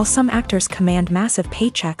 While some actors command massive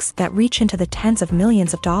paychecks that reach into the tens of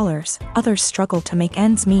millions of dollars, others struggle to make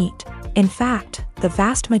ends meet. In fact, the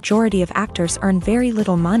vast majority of actors earn very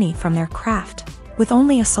little money from their craft, with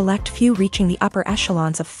only a select few reaching the upper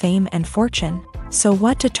echelons of fame and fortune. So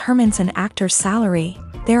what determines an actor's salary?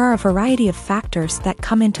 There are a variety of factors that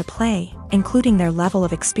come into play, including their level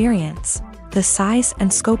of experience, the size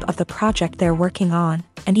and scope of the project they're working on,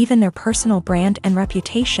 and even their personal brand and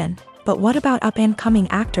reputation. But what about up-and-coming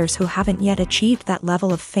actors who haven't yet achieved that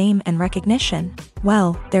level of fame and recognition?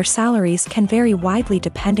 Well, their salaries can vary widely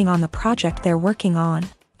depending on the project they're working on.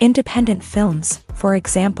 Independent films, for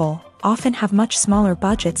example, often have much smaller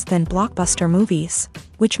budgets than blockbuster movies,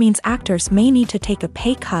 which means actors may need to take a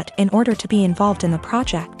pay cut in order to be involved in the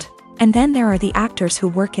project. And then there are the actors who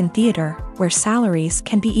work in theater, where salaries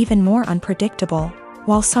can be even more unpredictable.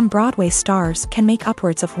 While some Broadway stars can make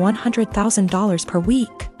upwards of $100,000 per week,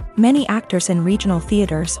 many actors in regional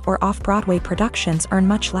theaters or off-Broadway productions earn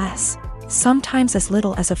much less, sometimes as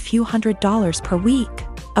little as a few $100s per week.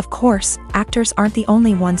 Of course, actors aren't the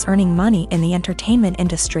only ones earning money in the entertainment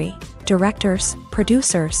industry. Directors,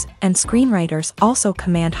 producers, and screenwriters also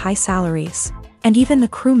command high salaries. And even the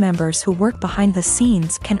crew members who work behind the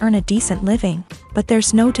scenes can earn a decent living. But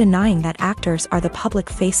there's no denying that actors are the public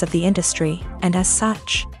face of the industry, and as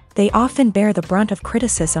such, they often bear the brunt of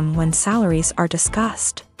criticism when salaries are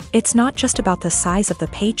discussed. It's not just about the size of the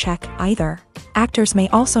paycheck, either. Actors may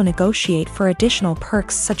also negotiate for additional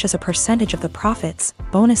perks such as a percentage of the profits,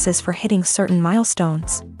 bonuses for hitting certain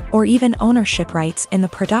milestones, or even ownership rights in the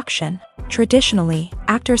production. Traditionally,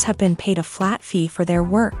 actors have been paid a flat fee for their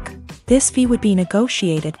work. This fee would be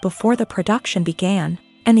negotiated before the production began,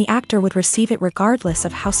 and the actor would receive it regardless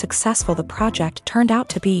of how successful the project turned out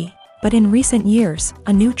to be. But in recent years,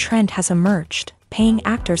 a new trend has emerged, paying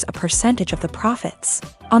actors a percentage of the profits.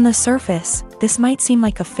 On the surface, this might seem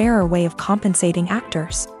like a fairer way of compensating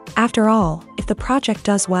actors. After all, if the project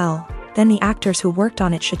does well, then the actors who worked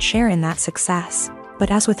on it should share in that success. But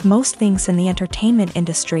as with most things in the entertainment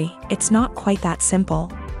industry, it's not quite that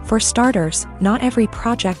simple. For starters, not every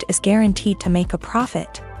project is guaranteed to make a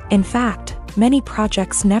profit. In fact, many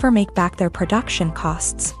projects never make back their production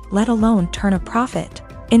costs, let alone turn a profit.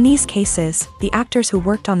 In these cases, the actors who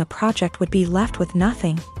worked on the project would be left with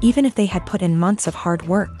nothing, even if they had put in months of hard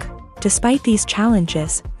work. Despite these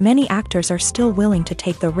challenges, many actors are still willing to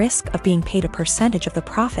take the risk of being paid a percentage of the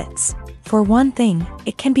profits. For one thing,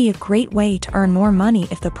 it can be a great way to earn more money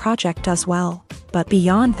if the project does well. But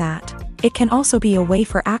beyond that, it can also be a way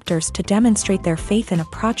for actors to demonstrate their faith in a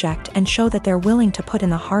project and show that they're willing to put in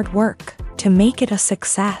the hard work to make it a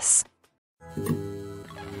success.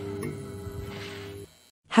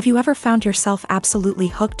 Have you ever found yourself absolutely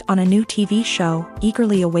hooked on a new TV show,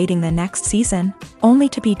 eagerly awaiting the next season, only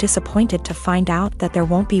to be disappointed to find out that there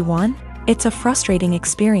won't be one? It's a frustrating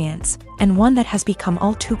experience, and one that has become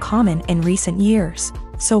all too common in recent years.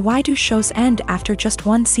 So why do shows end after just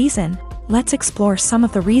one season? Let's explore some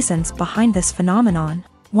of the reasons behind this phenomenon.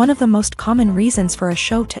 One of the most common reasons for a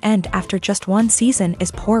show to end after just one season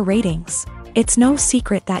is poor ratings. It's no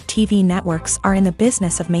secret that TV networks are in the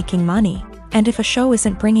business of making money. And if a show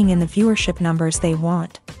isn't bringing in the viewership numbers they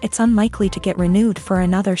want, it's unlikely to get renewed for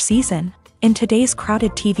another season. In today's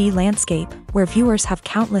crowded TV landscape, where viewers have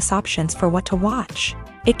countless options for what to watch,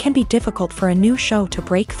 it can be difficult for a new show to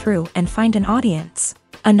break through and find an audience.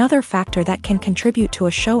 Another factor that can contribute to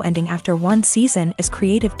a show ending after one season is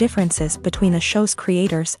creative differences between the show's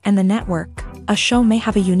creators and the network. A show may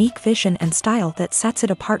have a unique vision and style that sets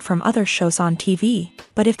it apart from other shows on TV,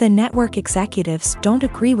 but if the network executives don't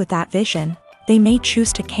agree with that vision, they may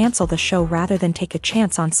choose to cancel the show rather than take a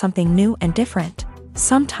chance on something new and different.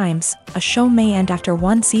 Sometimes, a show may end after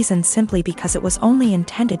one season simply because it was only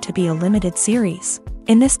intended to be a limited series.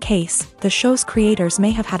 In this case, the show's creators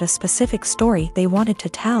may have had a specific story they wanted to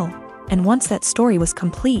tell, and once that story was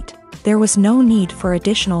complete, there was no need for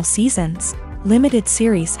additional seasons. Limited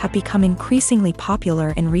series have become increasingly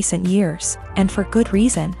popular in recent years, and for good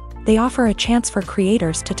reason. They offer a chance for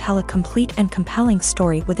creators to tell a complete and compelling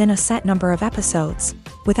story within a set number of episodes,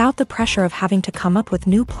 without the pressure of having to come up with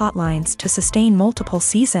new plotlines to sustain multiple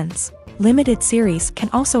seasons. Limited series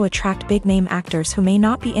can also attract big-name actors who may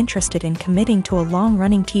not be interested in committing to a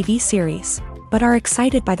long-running TV series, but are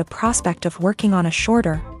excited by the prospect of working on a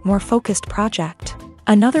shorter, more focused project.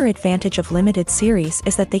 Another advantage of limited series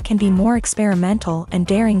is that they can be more experimental and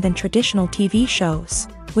daring than traditional TV shows.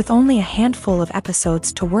 With only a handful of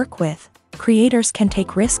episodes to work with, creators can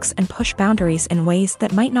take risks and push boundaries in ways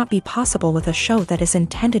that might not be possible with a show that is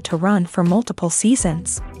intended to run for multiple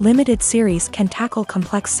seasons. Limited series can tackle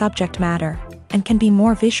complex subject matter, and can be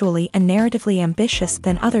more visually and narratively ambitious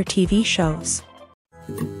than other TV shows.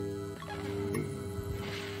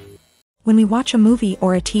 When we watch a movie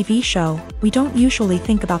or a TV show, we don't usually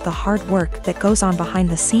think about the hard work that goes on behind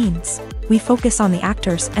the scenes. We focus on the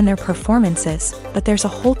actors and their performances, but there's a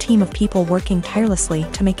whole team of people working tirelessly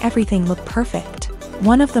to make everything look perfect.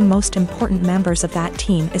 One of the most important members of that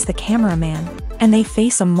team is the cameraman, and they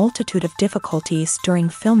face a multitude of difficulties during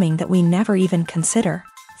filming that we never even consider.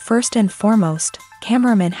 First and foremost,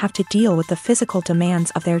 cameramen have to deal with the physical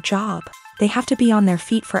demands of their job. They have to be on their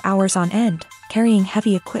feet for hours on end, carrying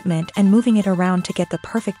heavy equipment and moving it around to get the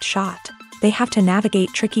perfect shot. They have to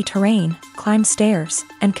navigate tricky terrain, climb stairs,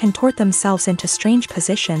 and contort themselves into strange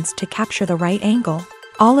positions to capture the right angle.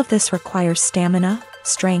 All of this requires stamina,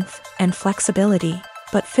 strength, and flexibility.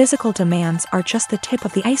 But physical demands are just the tip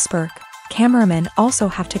of the iceberg. Cameramen also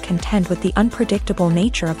have to contend with the unpredictable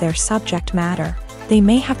nature of their subject matter. They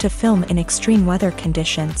may have to film in extreme weather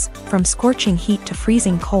conditions, from scorching heat to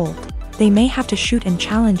freezing cold. They may have to shoot in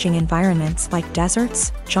challenging environments like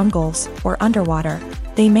deserts, jungles, or underwater.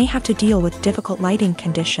 They may have to deal with difficult lighting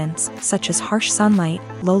conditions, such as harsh sunlight,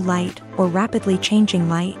 low light, or rapidly changing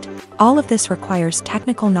light. All of this requires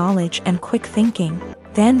technical knowledge and quick thinking.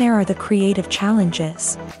 Then there are the creative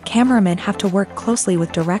challenges. Cameramen have to work closely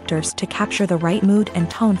with directors to capture the right mood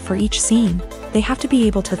and tone for each scene. They have to be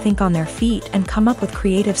able to think on their feet and come up with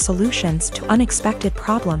creative solutions to unexpected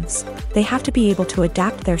problems. They have to be able to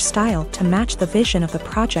adapt their style to match the vision of the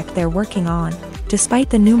project they're working on. Despite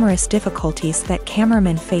the numerous difficulties that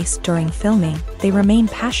cameramen face during filming, they remain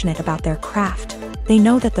passionate about their craft. They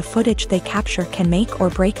know that the footage they capture can make or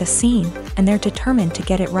break a scene, and they're determined to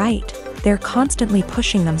get it right. They're constantly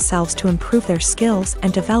pushing themselves to improve their skills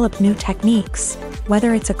and develop new techniques.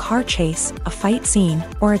 Whether it's a car chase, a fight scene,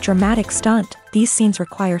 or a dramatic stunt, these scenes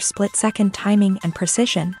require split-second timing and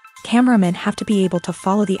precision. Cameramen have to be able to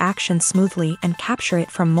follow the action smoothly and capture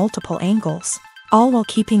it from multiple angles, all while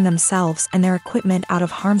keeping themselves and their equipment out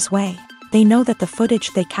of harm's way. They know that the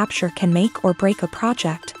footage they capture can make or break a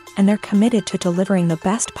project, and they're committed to delivering the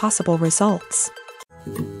best possible results.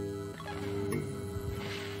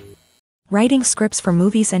 Writing scripts for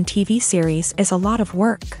movies and TV series is a lot of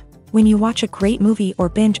work. When you watch a great movie or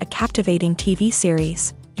binge a captivating TV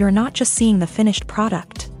series, you're not just seeing the finished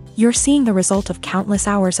product. You're seeing the result of countless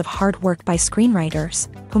hours of hard work by screenwriters,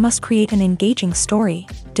 who must create an engaging story,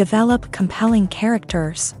 develop compelling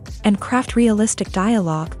characters, and craft realistic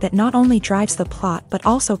dialogue that not only drives the plot but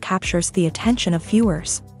also captures the attention of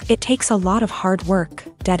viewers. It takes a lot of hard work,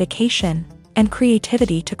 dedication, and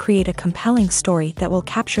creativity to create a compelling story that will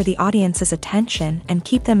capture the audience's attention and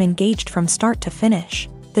keep them engaged from start to finish.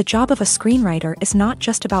 The job of a screenwriter is not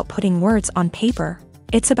just about putting words on paper.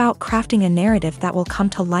 It's about crafting a narrative that will come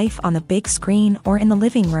to life on the big screen or in the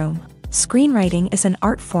living room. Screenwriting is an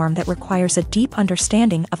art form that requires a deep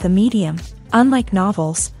understanding of the medium. Unlike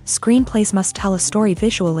novels, screenplays must tell a story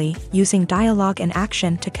visually, using dialogue and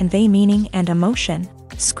action to convey meaning and emotion.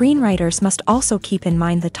 Screenwriters must also keep in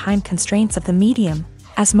mind the time constraints of the medium,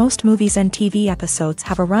 as most movies and TV episodes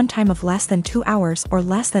have a runtime of less than 2 hours or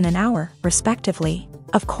less than an hour, respectively.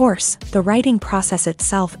 Of course, the writing process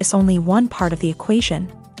itself is only one part of the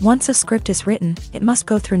equation. Once a script is written, it must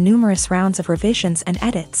go through numerous rounds of revisions and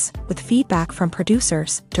edits, with feedback from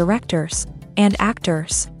producers, directors, and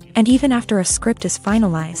actors. And even after a script is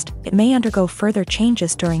finalized, it may undergo further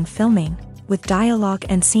changes during filming, with dialogue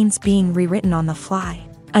and scenes being rewritten on the fly.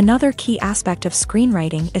 Another key aspect of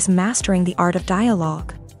screenwriting is mastering the art of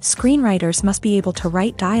dialogue. Screenwriters must be able to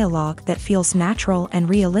write dialogue that feels natural and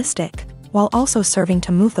realistic, while also serving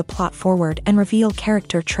to move the plot forward and reveal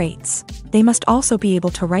character traits. They must also be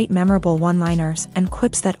able to write memorable one-liners and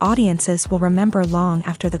quips that audiences will remember long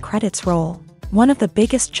after the credits roll. One of the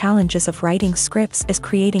biggest challenges of writing scripts is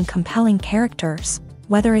creating compelling characters.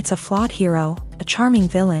 Whether it's a flawed hero, a charming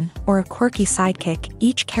villain, or a quirky sidekick,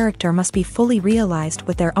 each character must be fully realized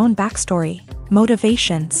with their own backstory,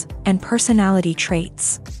 motivations, and personality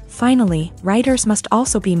traits. Finally, writers must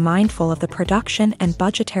also be mindful of the production and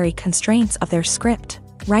budgetary constraints of their script.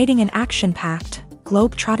 Writing an action-packed,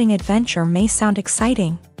 globe-trotting adventure may sound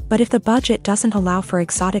exciting, but if the budget doesn't allow for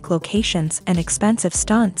exotic locations and expensive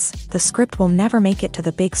stunts, the script will never make it to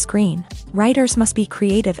the big screen. Writers must be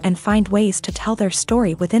creative and find ways to tell their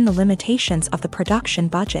story within the limitations of the production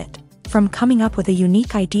budget. From coming up with a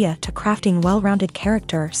unique idea to crafting well-rounded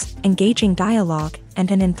characters, engaging dialogue,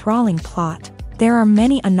 and an enthralling plot, there are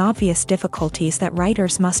many unobvious difficulties that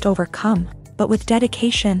writers must overcome, but with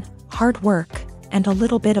dedication, hard work, and a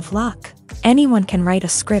little bit of luck, anyone can write a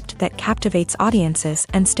script that captivates audiences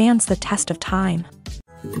and stands the test of time.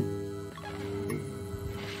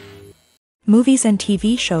 Movies and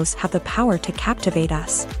TV shows have the power to captivate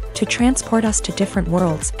us, to transport us to different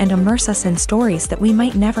worlds and immerse us in stories that we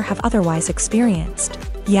might never have otherwise experienced.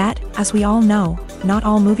 Yet, as we all know, not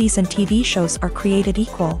all movies and TV shows are created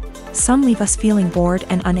equal. Some leave us feeling bored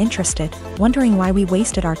and uninterested, wondering why we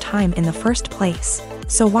wasted our time in the first place.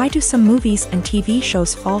 So why do some movies and TV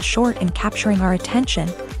shows fall short in capturing our attention?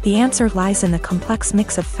 The answer lies in the complex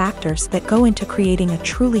mix of factors that go into creating a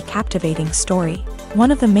truly captivating story. One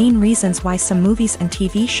of the main reasons why some movies and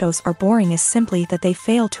TV shows are boring is simply that they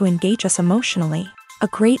fail to engage us emotionally. A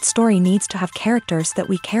great story needs to have characters that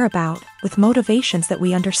we care about, with motivations that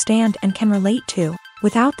we understand and can relate to.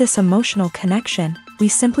 Without this emotional connection, we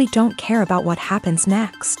simply don't care about what happens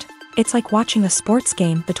next. It's like watching a sports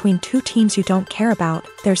game between two teams you don't care about.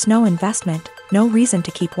 There's no investment, no reason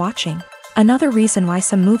to keep watching. Another reason why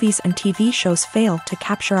some movies and TV shows fail to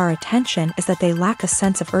capture our attention is that they lack a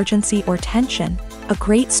sense of urgency or tension. A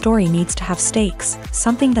great story needs to have stakes,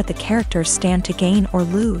 something that the characters stand to gain or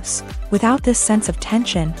lose. Without this sense of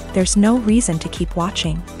tension, there's no reason to keep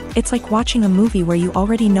watching. It's like watching a movie where you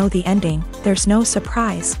already know the ending. There's no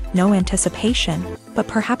surprise, no anticipation. But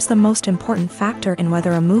perhaps the most important factor in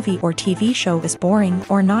whether a movie or TV show is boring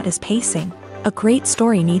or not is pacing. A great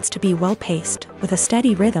story needs to be well-paced, with a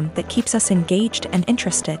steady rhythm that keeps us engaged and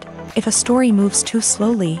interested. If a story moves too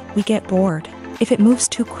slowly, we get bored. If it moves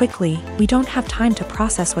too quickly, we don't have time to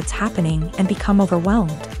process what's happening and become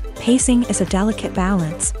overwhelmed. Pacing is a delicate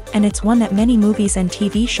balance, and it's one that many movies and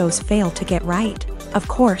TV shows fail to get right. Of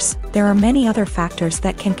course, there are many other factors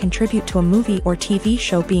that can contribute to a movie or TV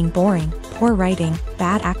show being boring: poor writing,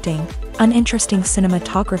 bad acting, uninteresting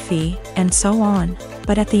cinematography, and so on.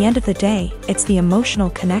 But at the end of the day, it's the emotional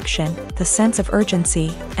connection, the sense of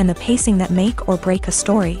urgency, and the pacing that make or break a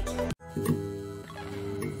story.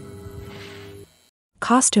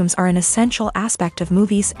 Costumes are an essential aspect of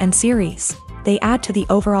movies and series. They add to the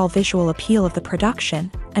overall visual appeal of the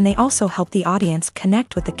production, and they also help the audience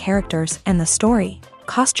connect with the characters and the story.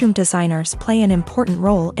 Costume designers play an important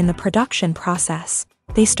role in the production process.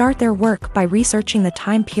 They start their work by researching the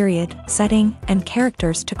time period, setting, and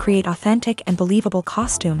characters to create authentic and believable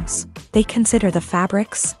costumes. They consider the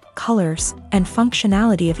fabrics, colors, and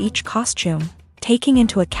functionality of each costume, taking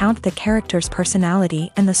into account the character's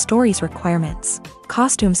personality and the story's requirements.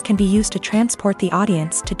 Costumes can be used to transport the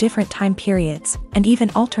audience to different time periods, and even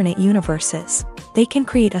alternate universes. They can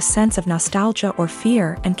create a sense of nostalgia or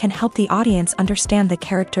fear and can help the audience understand the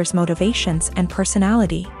character's motivations and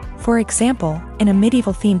personality. For example, in a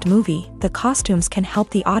medieval-themed movie, the costumes can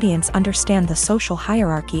help the audience understand the social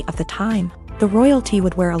hierarchy of the time. The royalty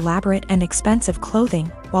would wear elaborate and expensive clothing,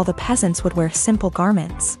 while the peasants would wear simple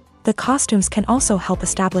garments. The costumes can also help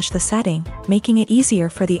establish the setting, making it easier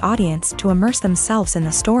for the audience to immerse themselves in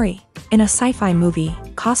the story. In a sci-fi movie,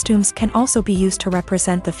 costumes can also be used to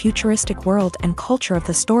represent the futuristic world and culture of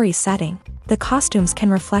the story's setting. The costumes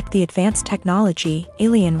can reflect the advanced technology,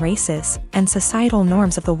 alien races, and societal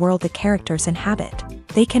norms of the world the characters inhabit.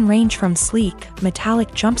 They can range from sleek, metallic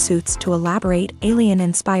jumpsuits to elaborate,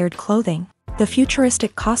 alien-inspired clothing. The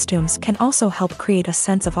futuristic costumes can also help create a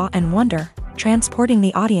sense of awe and wonder, transporting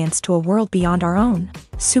the audience to a world beyond our own.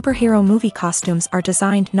 Superhero movie costumes are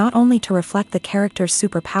designed not only to reflect the character's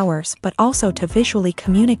superpowers but also to visually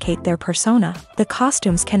communicate their persona. The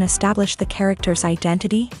costumes can establish the character's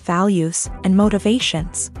identity, values, and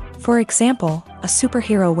motivations. For example, a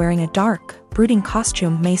superhero wearing a dark, brooding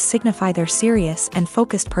costume may signify their serious and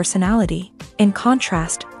focused personality. In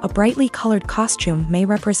contrast, a brightly colored costume may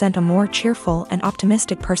represent a more cheerful and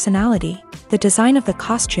optimistic personality. The design of the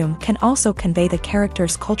costume can also convey the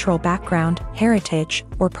character's cultural background, heritage,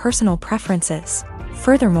 or personal preferences.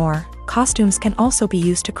 Furthermore, costumes can also be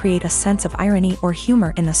used to create a sense of irony or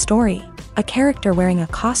humor in the story. A character wearing a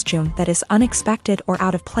costume that is unexpected or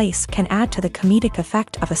out of place can add to the comedic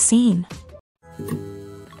effect of a scene.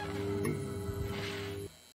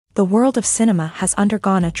 The world of cinema has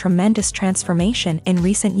undergone a tremendous transformation in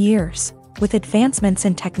recent years. With advancements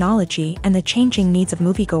in technology and the changing needs of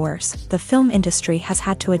moviegoers, the film industry has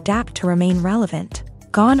had to adapt to remain relevant.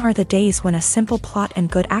 Gone are the days when a simple plot and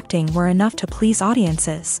good acting were enough to please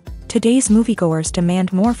audiences. Today's moviegoers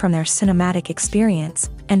demand more from their cinematic experience,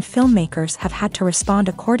 and filmmakers have had to respond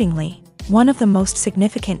accordingly. One of the most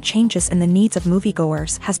significant changes in the needs of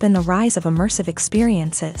moviegoers has been the rise of immersive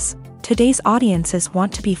experiences. Today's audiences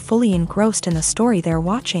want to be fully engrossed in the story they're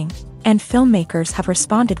watching, and filmmakers have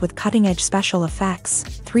responded with cutting-edge special effects,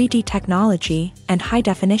 3D technology, and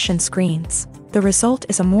high-definition screens. The result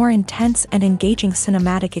is a more intense and engaging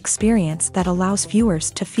cinematic experience that allows viewers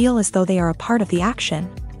to feel as though they are a part of the action.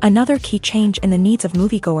 Another key change in the needs of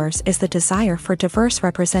moviegoers is the desire for diverse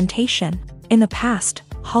representation. In the past,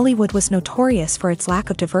 Hollywood was notorious for its lack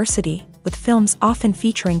of diversity, with films often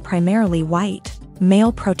featuring primarily white,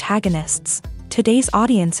 male protagonists. Today's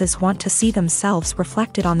audiences want to see themselves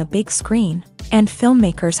reflected on the big screen, and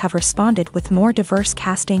filmmakers have responded with more diverse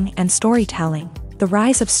casting and storytelling. The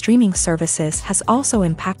rise of streaming services has also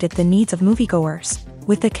impacted the needs of moviegoers.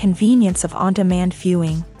 With the convenience of on-demand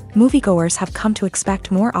viewing, moviegoers have come to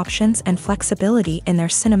expect more options and flexibility in their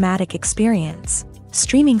cinematic experience.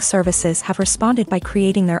 Streaming services have responded by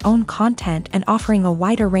creating their own content and offering a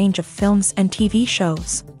wider range of films and TV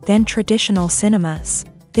shows than traditional cinemas.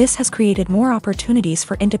 This has created more opportunities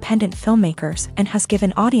for independent filmmakers and has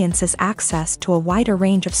given audiences access to a wider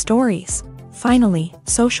range of stories. Finally,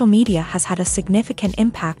 social media has had a significant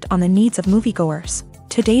impact on the needs of moviegoers.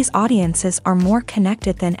 Today's audiences are more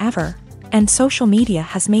connected than ever, and social media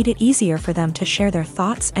has made it easier for them to share their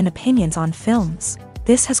thoughts and opinions on films.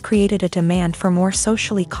 This has created a demand for more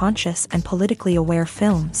socially conscious and politically aware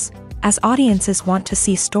films. As audiences want to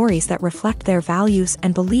see stories that reflect their values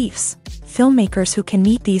and beliefs, filmmakers who can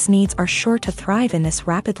meet these needs are sure to thrive in this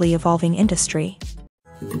rapidly evolving industry.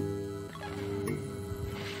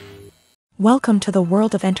 Welcome to the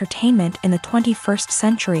world of entertainment in the 21st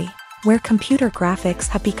century, where computer graphics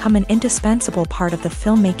have become an indispensable part of the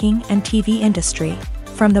filmmaking and TV industry.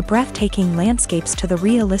 From the breathtaking landscapes to the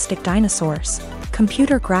realistic dinosaurs,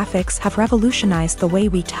 computer graphics have revolutionized the way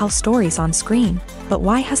we tell stories on screen. But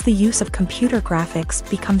why has the use of computer graphics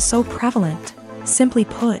become so prevalent? Simply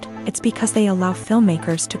put, it's because they allow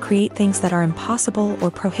filmmakers to create things that are impossible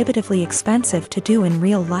or prohibitively expensive to do in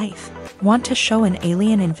real life. Want to show an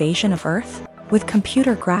alien invasion of Earth? With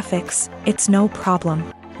computer graphics, it's no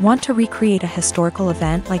problem. Want to recreate a historical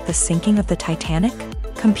event like the sinking of the Titanic?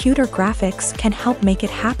 Computer graphics can help make it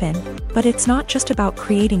happen, but it's not just about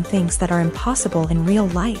creating things that are impossible in real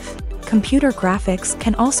life. Computer graphics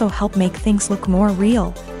can also help make things look more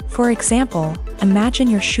real. For example, imagine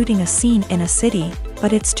you're shooting a scene in a city,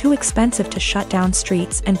 but it's too expensive to shut down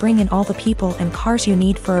streets and bring in all the people and cars you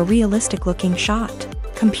need for a realistic-looking shot.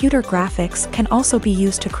 Computer graphics can also be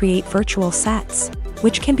used to create virtual sets,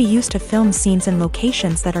 which can be used to film scenes in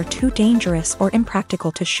locations that are too dangerous or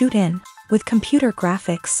impractical to shoot in. With computer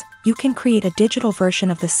graphics, you can create a digital version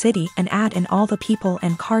of the city and add in all the people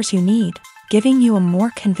and cars you need, giving you a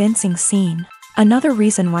more convincing scene. Another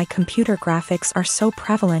reason why computer graphics are so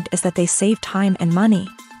prevalent is that they save time and money.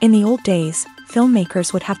 In the old days,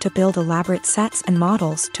 filmmakers would have to build elaborate sets and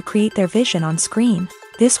models to create their vision on screen.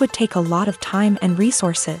 This would take a lot of time and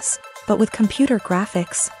resources. But with computer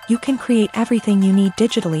graphics, you can create everything you need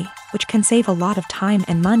digitally, which can save a lot of time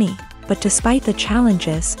and money. But despite the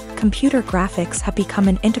challenges, computer graphics have become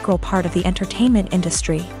an integral part of the entertainment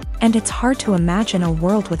industry, and it's hard to imagine a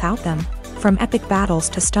world without them. From epic battles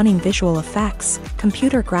to stunning visual effects,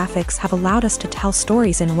 computer graphics have allowed us to tell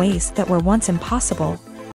stories in ways that were once impossible.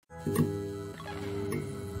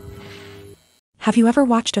 Have you ever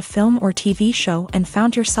watched a film or TV show and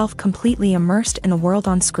found yourself completely immersed in the world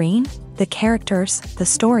on screen? The characters, the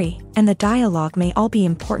story, and the dialogue may all be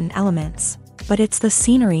important elements, but it's the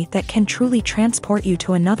scenery that can truly transport you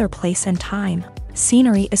to another place and time.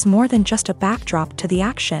 Scenery is more than just a backdrop to the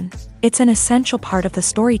action. It's an essential part of the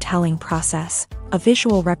storytelling process, a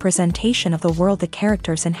visual representation of the world the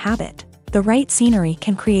characters inhabit. The right scenery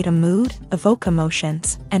can create a mood, evoke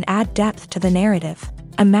emotions, and add depth to the narrative.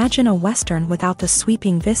 Imagine a Western without the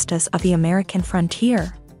sweeping vistas of the American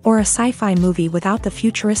frontier, or a sci-fi movie without the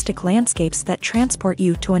futuristic landscapes that transport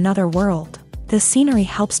you to another world. The scenery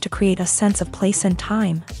helps to create a sense of place and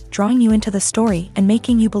time, drawing you into the story and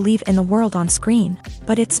making you believe in the world on screen.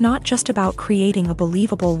 But it's not just about creating a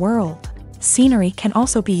believable world. Scenery can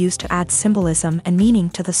also be used to add symbolism and meaning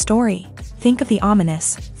to the story. Think of the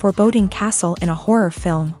ominous, foreboding castle in a horror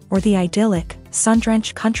film, or the idyllic,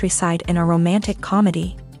 sun-drenched countryside in a romantic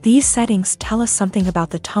comedy. These settings tell us something about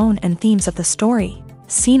the tone and themes of the story.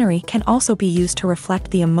 Scenery can also be used to reflect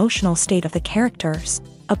the emotional state of the characters.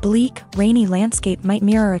 A bleak, rainy landscape might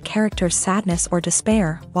mirror a character's sadness or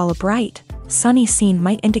despair, while a bright, sunny scene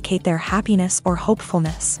might indicate their happiness or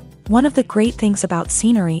hopefulness. One of the great things about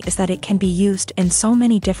scenery is that it can be used in so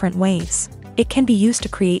many different ways. It can be used to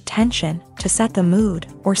create tension, to set the mood,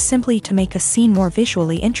 or simply to make a scene more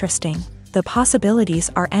visually interesting. The possibilities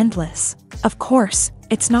are endless. Of course,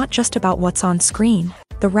 it's not just about what's on screen.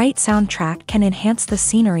 The right soundtrack can enhance the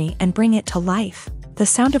scenery and bring it to life. The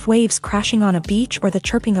sound of waves crashing on a beach or the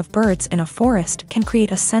chirping of birds in a forest can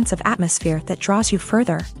create a sense of atmosphere that draws you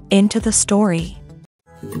further into the story.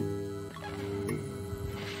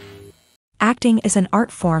 Acting is an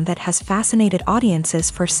art form that has fascinated audiences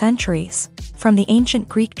for centuries. From the ancient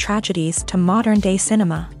Greek tragedies to modern-day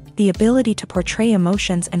cinema, the ability to portray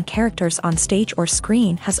emotions and characters on stage or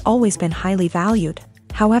screen has always been highly valued.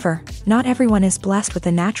 However, not everyone is blessed with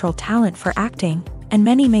the natural talent for acting, and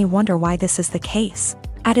many may wonder why this is the case.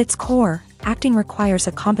 At its core, acting requires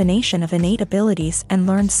a combination of innate abilities and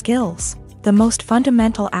learned skills. The most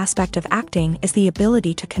fundamental aspect of acting is the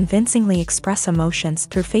ability to convincingly express emotions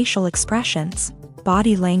through facial expressions,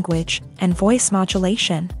 body language, and voice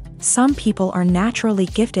modulation. Some people are naturally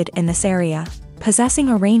gifted in this area, possessing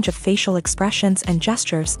a range of facial expressions and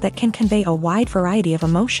gestures that can convey a wide variety of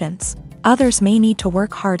emotions. Others may need to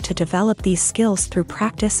work hard to develop these skills through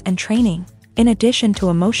practice and training. In addition to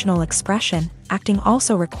emotional expression, acting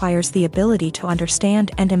also requires the ability to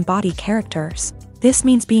understand and embody characters. This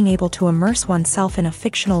means being able to immerse oneself in a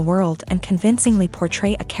fictional world and convincingly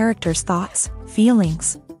portray a character's thoughts,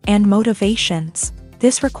 feelings, and motivations.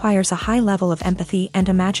 This requires a high level of empathy and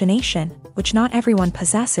imagination, which not everyone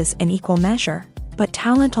possesses in equal measure. But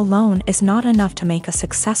talent alone is not enough to make a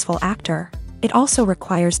successful actor. It also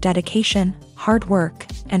requires dedication, hard work,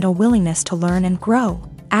 and a willingness to learn and grow.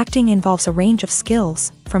 Acting involves a range of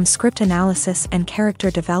skills, from script analysis and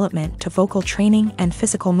character development to vocal training and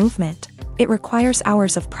physical movement. It requires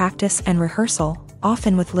hours of practice and rehearsal,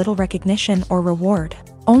 often with little recognition or reward.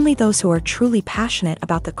 Only those who are truly passionate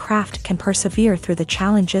about the craft can persevere through the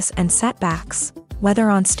challenges and setbacks. Whether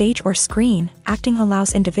on stage or screen, acting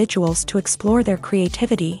allows individuals to explore their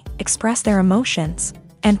creativity, express their emotions,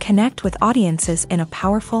 and connect with audiences in a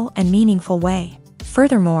powerful and meaningful way.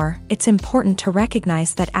 Furthermore, it's important to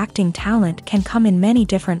recognize that acting talent can come in many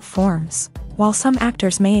different forms. While some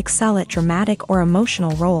actors may excel at dramatic or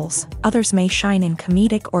emotional roles, others may shine in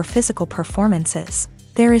comedic or physical performances.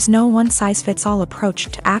 There is no one-size-fits-all approach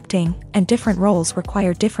to acting, and different roles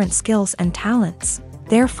require different skills and talents.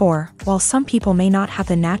 Therefore, while some people may not have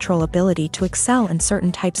the natural ability to excel in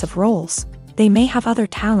certain types of roles, they may have other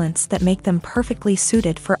talents that make them perfectly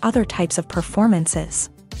suited for other types of performances.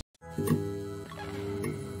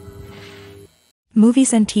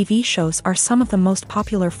 Movies and TV shows are some of the most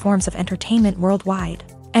popular forms of entertainment worldwide,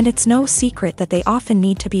 and it's no secret that they often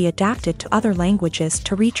need to be adapted to other languages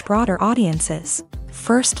to reach broader audiences.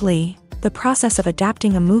 Firstly, the process of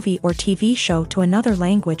adapting a movie or TV show to another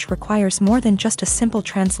language requires more than just a simple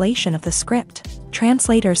translation of the script.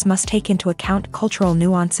 Translators must take into account cultural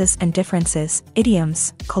nuances and differences,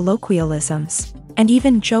 idioms, colloquialisms, and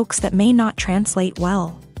even jokes that may not translate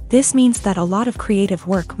well. This means that a lot of creative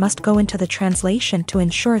work must go into the translation to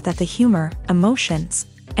ensure that the humor, emotions,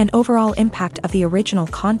 and overall impact of the original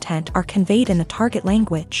content are conveyed in the target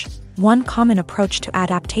language. One common approach to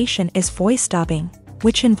adaptation is voice dubbing.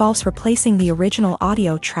 which involves replacing the original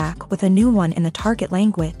audio track with a new one in the target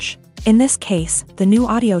language. In this case, the new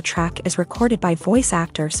audio track is recorded by voice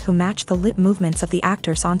actors who match the lip movements of the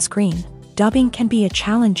actors on screen. Dubbing can be a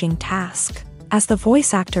challenging task, as the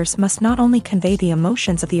voice actors must not only convey the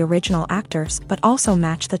emotions of the original actors but also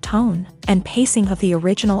match the tone and pacing of the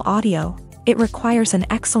original audio. It requires an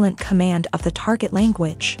excellent command of the target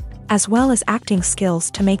language, as well as acting skills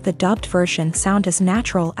to make the dubbed version sound as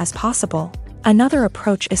natural as possible. Another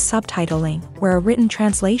approach is subtitling, where a written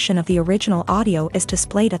translation of the original audio is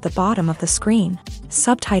displayed at the bottom of the screen.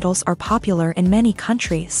 Subtitles are popular in many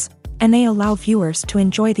countries, and they allow viewers to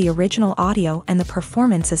enjoy the original audio and the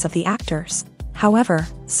performances of the actors. However,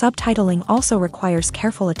 subtitling also requires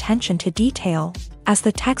careful attention to detail, as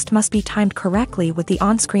the text must be timed correctly with the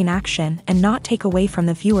on-screen action and not take away from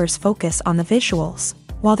the viewer's focus on the visuals.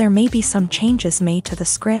 While there may be some changes made to the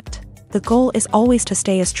script, the goal is always to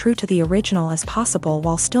stay as true to the original as possible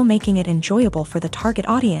while still making it enjoyable for the target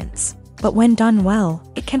audience. But when done well,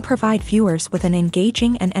 it can provide viewers with an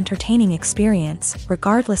engaging and entertaining experience,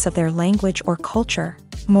 regardless of their language or culture.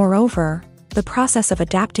 Moreover, the process of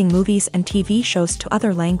adapting movies and TV shows to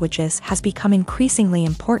other languages has become increasingly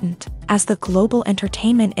important, as the global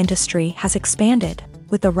entertainment industry has expanded,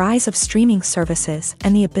 with the rise of streaming services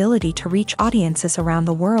and the ability to reach audiences around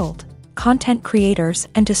the world. Content creators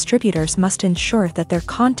and distributors must ensure that their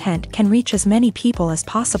content can reach as many people as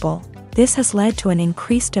possible. This has led to an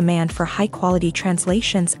increased demand for high-quality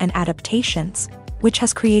translations and adaptations, which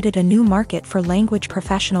has created a new market for language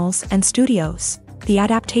professionals and studios. The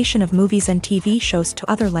adaptation of movies and TV shows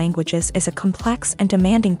to other languages is a complex and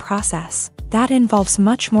demanding process that involves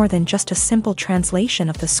much more than just a simple translation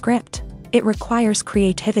of the script. It requires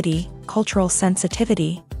creativity, cultural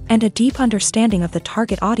sensitivity, and a deep understanding of the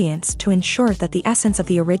target audience to ensure that the essence of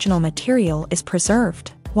the original material is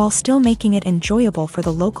preserved, while still making it enjoyable for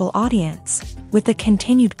the local audience. With the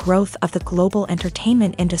continued growth of the global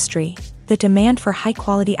entertainment industry, the demand for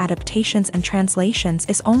high-quality adaptations and translations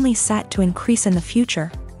is only set to increase in the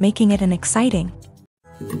future, making it an exciting.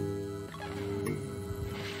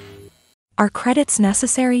 Are credits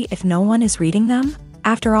necessary if no one is reading them?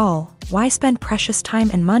 After all, why spend precious time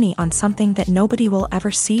and money on something that nobody will ever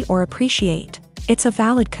see or appreciate? It's a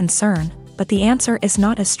valid concern, but the answer is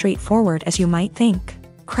not as straightforward as you might think.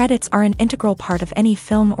 Credits are an integral part of any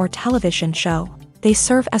film or television show. They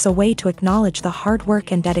serve as a way to acknowledge the hard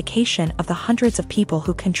work and dedication of the hundreds of people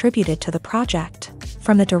who contributed to the project.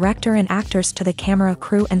 From the director and actors to the camera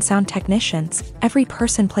crew and sound technicians, every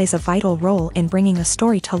person plays a vital role in bringing a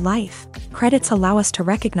story to life. Credits allow us to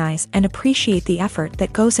recognize and appreciate the effort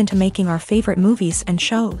that goes into making our favorite movies and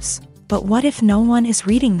shows. But what if no one is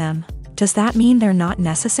reading them? Does that mean they're not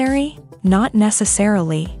necessary? Not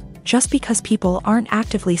necessarily. Just because people aren't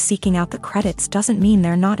actively seeking out the credits doesn't mean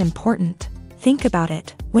they're not important. Think about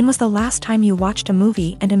it. When was the last time you watched a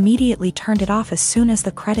movie and immediately turned it off as soon as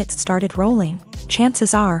the credits started rolling?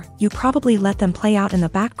 Chances are, you probably let them play out in the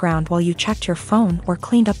background while you checked your phone or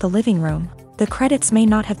cleaned up the living room. The credits may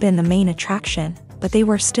not have been the main attraction, but they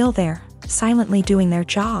were still there, silently doing their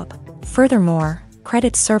job. Furthermore,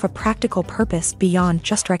 credits serve a practical purpose beyond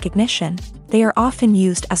just recognition. They are often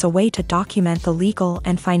used as a way to document the legal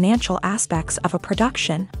and financial aspects of a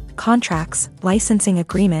production. Contracts, licensing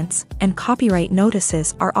agreements, and copyright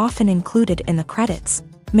notices are often included in the credits,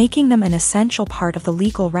 making them an essential part of the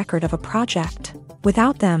legal record of a project.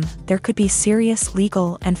 Without them, there could be serious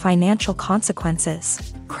legal and financial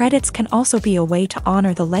consequences. Credits can also be a way to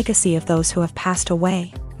honor the legacy of those who have passed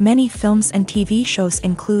away. Many films and TV shows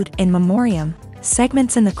include in memoriam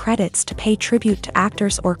segments in the credits to pay tribute to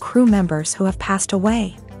actors or crew members who have passed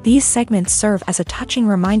away. These segments serve as a touching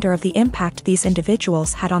reminder of the impact these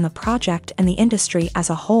individuals had on the project and the industry as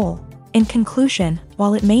a whole. In conclusion,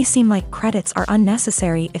 while it may seem like credits are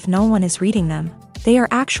unnecessary if no one is reading them, they are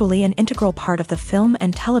actually an integral part of the film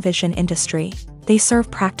and television industry. They serve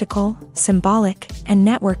practical, symbolic, and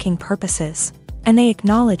networking purposes, and they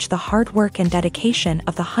acknowledge the hard work and dedication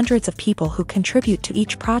of the hundreds of people who contribute to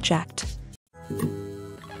each project.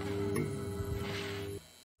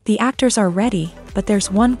 The actors are ready, but there's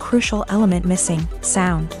one crucial element missing: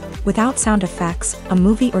 sound. Without sound effects, a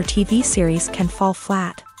movie or TV series can fall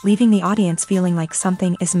flat, leaving the audience feeling like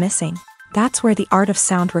something is missing. That's where the art of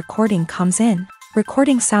sound recording comes in.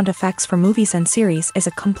 Recording sound effects for movies and series is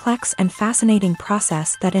a complex and fascinating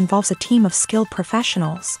process that involves a team of skilled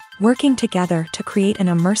professionals working together to create an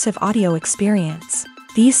immersive audio experience.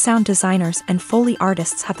 These sound designers and Foley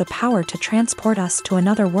artists have the power to transport us to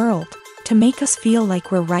another world, to make us feel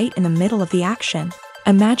like we're right in the middle of the action.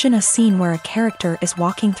 Imagine a scene where a character is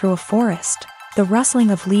walking through a forest. The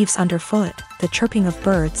rustling of leaves underfoot, the chirping of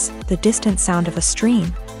birds, the distant sound of a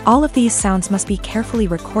stream. All of these sounds must be carefully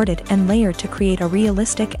recorded and layered to create a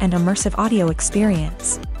realistic and immersive audio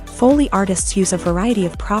experience. Foley artists use a variety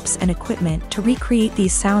of props and equipment to recreate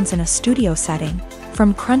these sounds in a studio setting,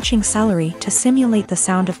 from crunching celery to simulate the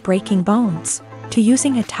sound of breaking bones, to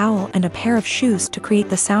using a towel and a pair of shoes to create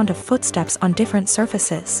the sound of footsteps on different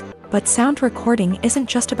surfaces. But sound recording isn't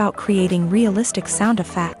just about creating realistic sound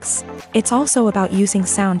effects. It's also about using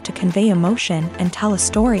sound to convey emotion and tell a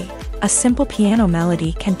story. A simple piano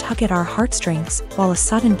melody can tug at our heartstrings, while a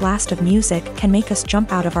sudden blast of music can make us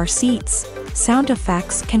jump out of our seats. Sound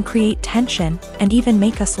effects can create tension and even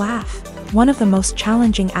make us laugh. One of the most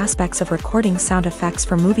challenging aspects of recording sound effects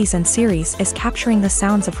for movies and series is capturing the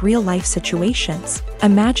sounds of real-life situations.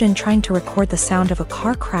 Imagine trying to record the sound of a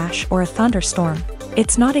car crash or a thunderstorm.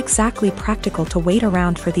 It's not exactly practical to wait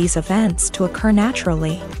around for these events to occur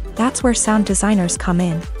naturally. That's where sound designers come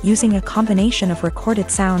in, using a combination of recorded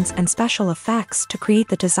sounds and special effects to create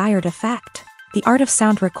the desired effect. The art of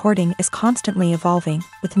sound recording is constantly evolving,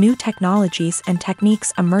 with new technologies and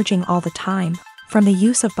techniques emerging all the time. From the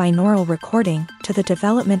use of binaural recording to the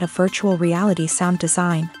development of virtual reality sound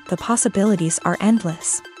design, the possibilities are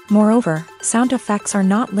endless. Moreover, sound effects are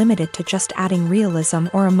not limited to just adding realism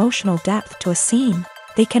or emotional depth to a scene.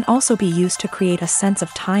 They can also be used to create a sense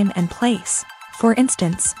of time and place. For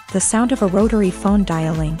instance, the sound of a rotary phone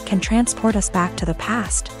dialing can transport us back to the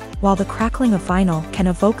past, while the crackling of vinyl can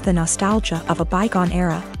evoke the nostalgia of a bygone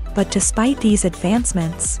era. But despite these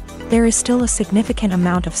advancements, there is still a significant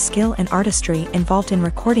amount of skill and artistry involved in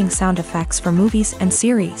recording sound effects for movies and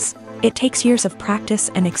series. It takes years of practice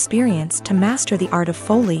and experience to master the art of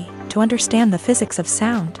Foley, to understand the physics of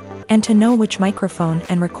sound, and to know which microphone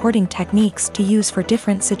and recording techniques to use for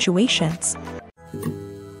different situations.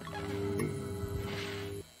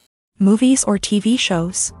 Movies or TV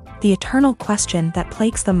shows? The eternal question that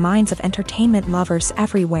plagues the minds of entertainment lovers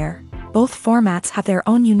everywhere. Both formats have their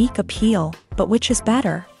own unique appeal, but which is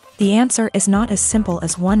better? The answer is not as simple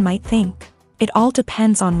as one might think. It all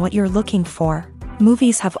depends on what you're looking for.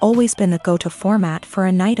 Movies have always been the go-to format for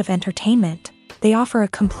a night of entertainment. They offer a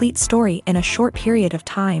complete story in a short period of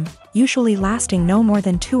time, usually lasting no more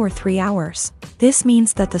than 2 or 3 hours. This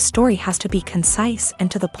means that the story has to be concise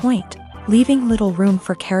and to the point, leaving little room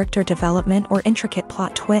for character development or intricate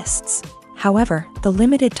plot twists. However, the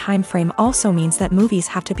limited time frame also means that movies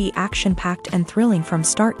have to be action-packed and thrilling from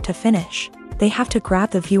start to finish. They have to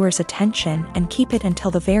grab the viewer's attention and keep it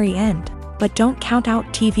until the very end. But don't count out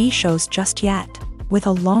TV shows just yet. With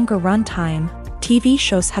a longer runtime, TV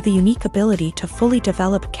shows have the unique ability to fully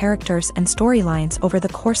develop characters and storylines over the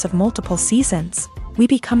course of multiple seasons. We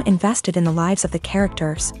become invested in the lives of the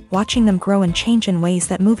characters, watching them grow and change in ways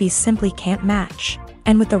that movies simply can't match.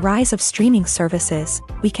 And with the rise of streaming services,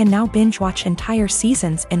 we can now binge-watch entire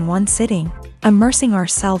seasons in one sitting, immersing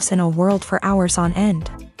ourselves in a world for hours on end.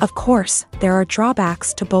 Of course, there are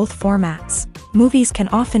drawbacks to both formats. Movies can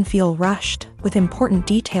often feel rushed, with important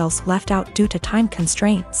details left out due to time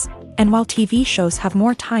constraints. And while TV shows have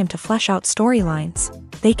more time to flesh out storylines,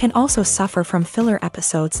 they can also suffer from filler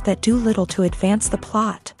episodes that do little to advance the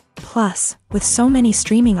plot. Plus, with so many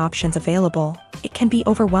streaming options available, it can be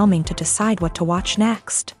overwhelming to decide what to watch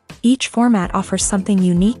next. Each format offers something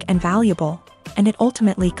unique and valuable, and it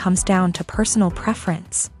ultimately comes down to personal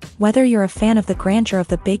preference. Whether you're a fan of the grandeur of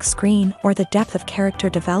the big screen or the depth of character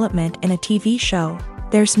development in a TV show,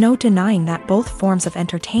 there's no denying that both forms of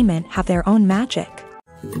entertainment have their own magic.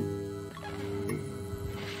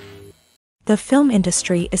 The film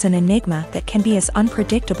industry is an enigma that can be as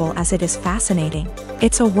unpredictable as it is fascinating.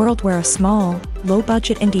 It's a world where a small,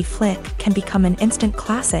 low-budget indie flick can become an instant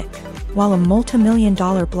classic, while a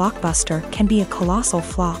multi-million-dollar blockbuster can be a colossal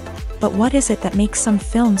flop. But what is it that makes some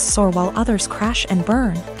films soar while others crash and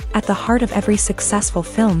burn? At the heart of every successful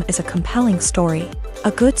film is a compelling story.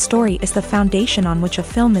 A good story is the foundation on which a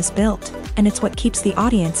film is built, and it's what keeps the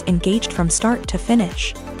audience engaged from start to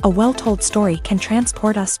finish. A well-told story can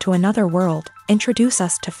transport us to another world, introduce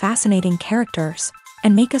us to fascinating characters,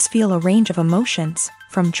 and make us feel a range of emotions,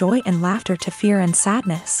 from joy and laughter to fear and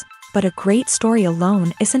sadness. But a great story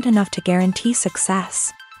alone isn't enough to guarantee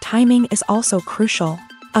success. Timing is also crucial.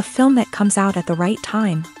 A film that comes out at the right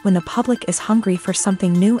time, when the public is hungry for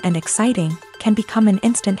something new and exciting, can become an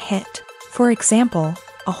instant hit. For example,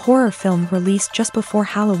 a horror film released just before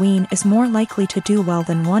Halloween is more likely to do well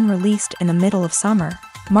than one released in the middle of summer.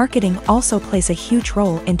 Marketing also plays a huge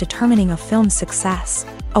role in determining a film's success.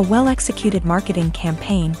 A well-executed marketing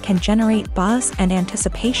campaign can generate buzz and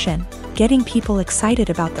anticipation, getting people excited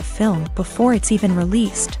about the film before it's even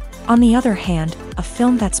released. On the other hand, a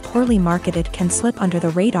film that's poorly marketed can slip under the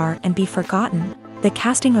radar and be forgotten. The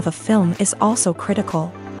casting of a film is also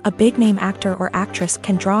critical. A big-name actor or actress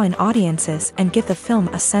can draw in audiences and give the film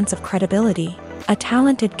a sense of credibility. A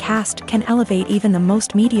talented cast can elevate even the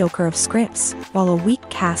most mediocre of scripts, while a weak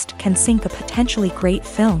cast can sink a potentially great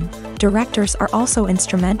film. Directors are also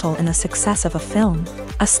instrumental in the success of a film.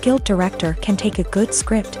 A skilled director can take a good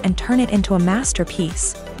script and turn it into a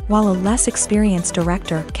masterpiece, while a less experienced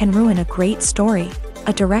director can ruin a great story.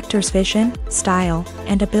 A director's vision, style,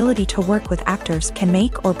 and ability to work with actors can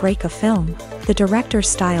make or break a film. The director's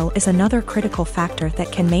style is another critical factor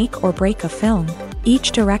that can make or break a film.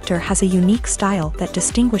 Each director has a unique style that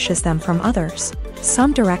distinguishes them from others.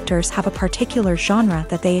 Some directors have a particular genre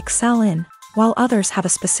that they excel in, while others have a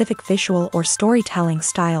specific visual or storytelling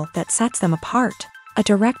style that sets them apart. A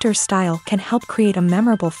director's style can help create a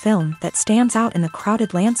memorable film that stands out in the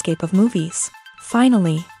crowded landscape of movies.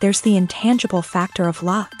 Finally, there's the intangible factor of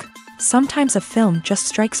luck. Sometimes a film just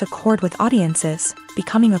strikes a chord with audiences,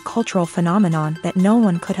 becoming a cultural phenomenon that no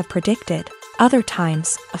one could have predicted. Other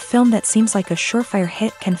times, a film that seems like a surefire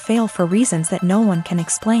hit can fail for reasons that no one can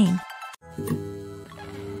explain.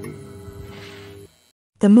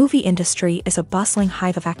 The movie industry is a bustling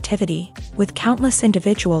hive of activity, with countless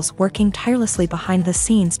individuals working tirelessly behind the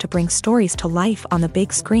scenes to bring stories to life on the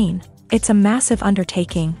big screen. It's a massive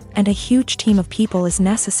undertaking, and a huge team of people is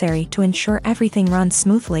necessary to ensure everything runs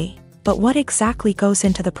smoothly. But what exactly goes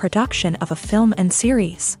into the production of a film and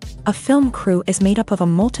series? A film crew is made up of a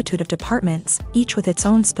multitude of departments, each with its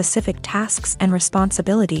own specific tasks and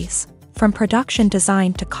responsibilities. From production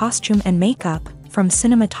design to costume and makeup, from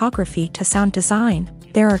cinematography to sound design,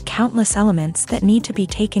 there are countless elements that need to be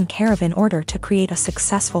taken care of in order to create a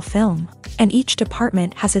successful film. And each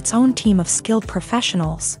department has its own team of skilled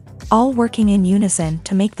professionals, all working in unison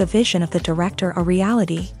to make the vision of the director a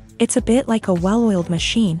reality. It's a bit like a well-oiled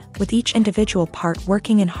machine, with each individual part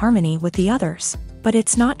working in harmony with the others. But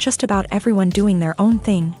it's not just about everyone doing their own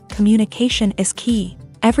thing. Communication is key.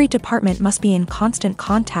 Every department must be in constant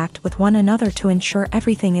contact with one another to ensure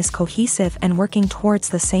everything is cohesive and working towards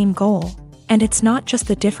the same goal. And it's not just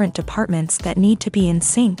the different departments that need to be in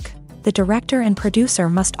sync. The director and producer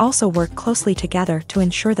must also work closely together to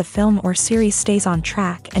ensure the film or series stays on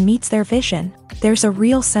track and meets their vision. There's a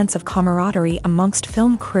real sense of camaraderie amongst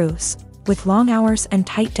film crews. With long hours and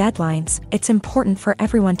tight deadlines, it's important for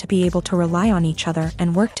everyone to be able to rely on each other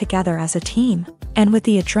and work together as a team. And with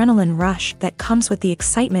the adrenaline rush that comes with the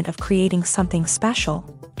excitement of creating something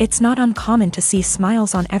special, it's not uncommon to see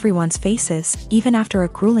smiles on everyone's faces, even after a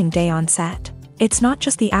grueling day on set. It's not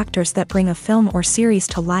just the actors that bring a film or series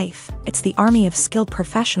to life, it's the army of skilled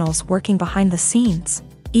professionals working behind the scenes,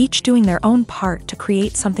 each doing their own part to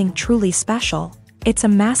create something truly special. It's a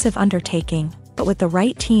massive undertaking, but with the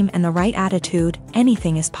right team and the right attitude,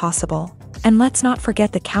 anything is possible. And let's not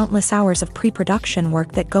forget the countless hours of pre-production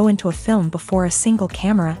work that go into a film before a single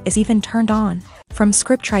camera is even turned on. From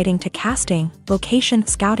scriptwriting to casting, location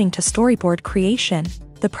scouting to storyboard creation,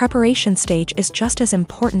 the preparation stage is just as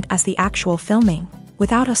important as the actual filming.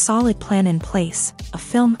 Without a solid plan in place, a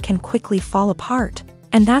film can quickly fall apart.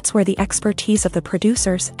 And that's where the expertise of the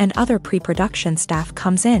producers and other pre-production staff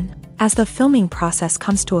comes in. As the filming process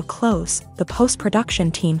comes to a close, the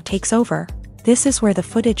post-production team takes over. This is where the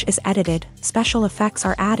footage is edited, special effects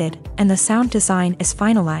are added, and the sound design is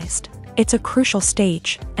finalized. It's a crucial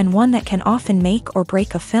stage, and one that can often make or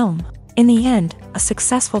break a film. In the end, a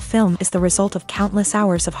successful film is the result of countless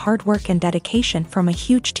hours of hard work and dedication from a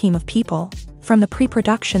huge team of people. From the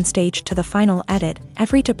pre-production stage to the final edit,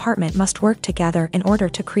 every department must work together in order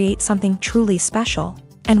to create something truly special.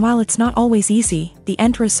 And while it's not always easy, the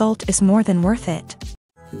end result is more than worth it.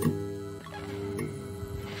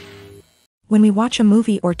 When we watch a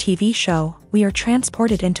movie or TV show, we are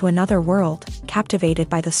transported into another world, captivated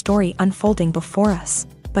by the story unfolding before us.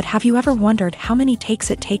 But have you ever wondered how many takes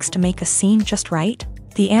it takes to make a scene just right?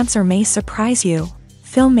 The answer may surprise you.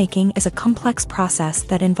 Filmmaking is a complex process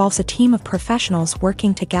that involves a team of professionals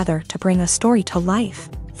working together to bring a story to life.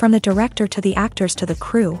 From the director to the actors to the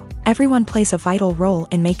crew, everyone plays a vital role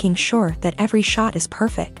in making sure that every shot is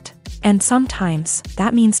perfect. And sometimes,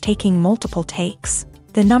 that means taking multiple takes.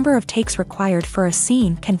 The number of takes required for a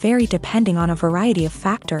scene can vary depending on a variety of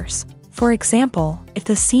factors. For example, if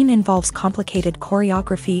the scene involves complicated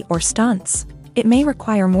choreography or stunts, it may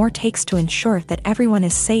require more takes to ensure that everyone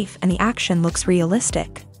is safe and the action looks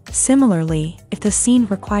realistic. Similarly, if the scene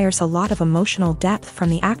requires a lot of emotional depth from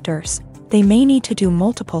the actors, they may need to do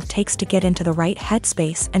multiple takes to get into the right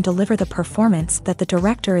headspace and deliver the performance that the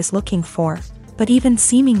director is looking for. But even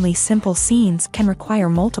seemingly simple scenes can require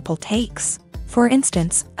multiple takes. For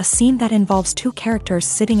instance, a scene that involves two characters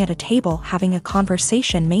sitting at a table having a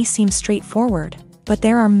conversation may seem straightforward, but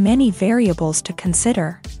there are many variables to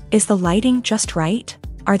consider. Is the lighting just right?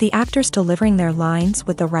 Are the actors delivering their lines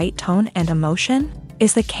with the right tone and emotion?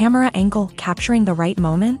 Is the camera angle capturing the right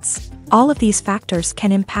moments? All of these factors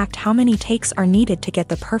can impact how many takes are needed to get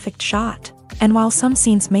the perfect shot. And while some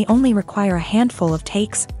scenes may only require a handful of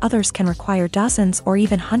takes, others can require dozens or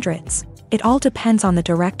even hundreds. It all depends on the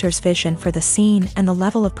director's vision for the scene and the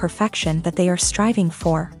level of perfection that they are striving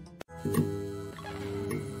for.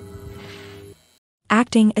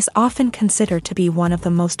 Acting is often considered to be one of the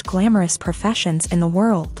most glamorous professions in the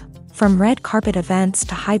world. From red carpet events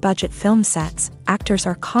to high-budget film sets, actors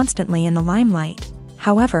are constantly in the limelight.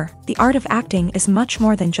 However, the art of acting is much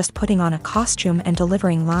more than just putting on a costume and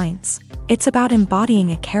delivering lines. It's about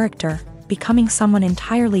embodying a character, becoming someone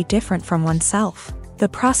entirely different from oneself. The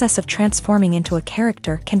process of transforming into a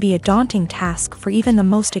character can be a daunting task for even the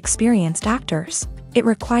most experienced actors. It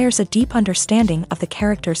requires a deep understanding of the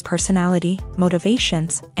character's personality,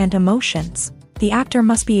 motivations, and emotions. The actor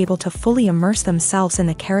must be able to fully immerse themselves in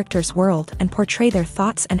the character's world and portray their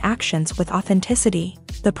thoughts and actions with authenticity.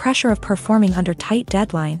 The pressure of performing under tight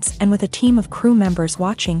deadlines and with a team of crew members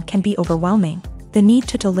watching can be overwhelming. The need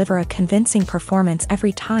to deliver a convincing performance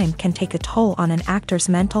every time can take a toll on an actor's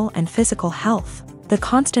mental and physical health. The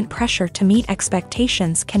constant pressure to meet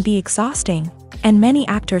expectations can be exhausting, and many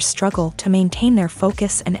actors struggle to maintain their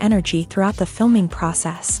focus and energy throughout the filming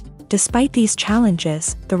process. Despite these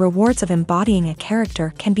challenges, the rewards of embodying a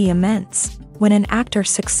character can be immense. When an actor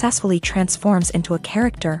successfully transforms into a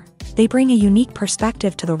character, they bring a unique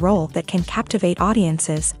perspective to the role that can captivate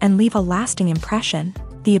audiences and leave a lasting impression.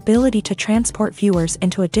 The ability to transport viewers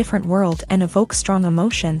into a different world and evoke strong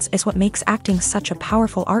emotions is what makes acting such a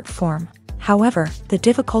powerful art form. However, the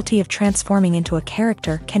difficulty of transforming into a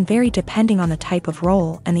character can vary depending on the type of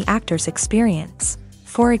role and the actor's experience.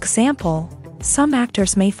 For example, some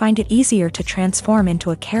actors may find it easier to transform into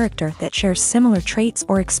a character that shares similar traits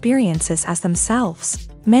or experiences as themselves.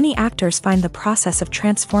 Many actors find the process of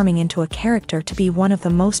transforming into a character to be one of the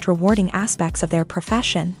most rewarding aspects of their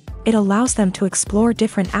profession. It allows them to explore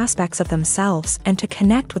different aspects of themselves and to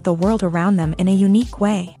connect with the world around them in a unique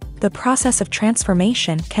way. The process of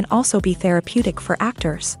transformation can also be therapeutic for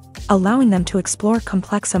actors, allowing them to explore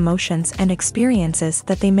complex emotions and experiences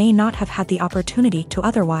that they may not have had the opportunity to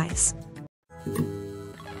otherwise.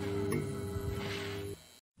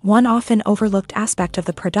 One often overlooked aspect of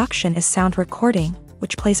the production is sound recording,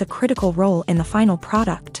 which plays a critical role in the final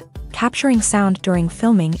product. Capturing sound during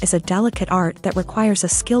filming is a delicate art that requires a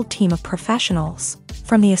skilled team of professionals.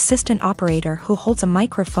 From the assistant operator who holds a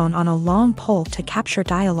microphone on a long pole to capture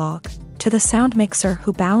dialogue, to the sound mixer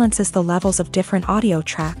who balances the levels of different audio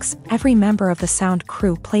tracks, every member of the sound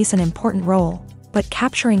crew plays an important role. But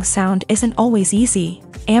capturing sound isn't always easy.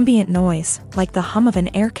 Ambient noise, like the hum of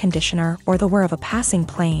an air conditioner or the whir of a passing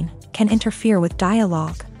plane, can interfere with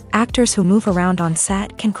dialogue. Actors who move around on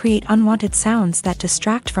set can create unwanted sounds that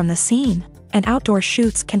distract from the scene. And outdoor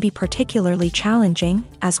shoots can be particularly challenging,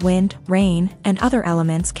 as wind, rain, and other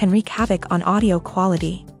elements can wreak havoc on audio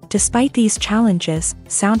quality. Despite these challenges,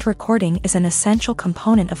 sound recording is an essential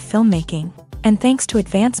component of filmmaking. And thanks to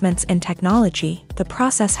advancements in technology, the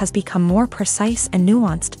process has become more precise and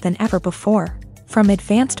nuanced than ever before. From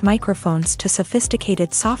advanced microphones to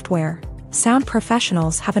sophisticated software, sound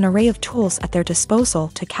professionals have an array of tools at their disposal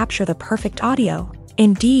to capture the perfect audio.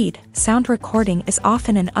 Indeed, sound recording is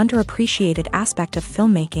often an underappreciated aspect of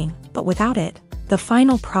filmmaking, but without it, the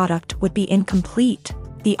final product would be incomplete.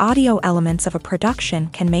 The audio elements of a production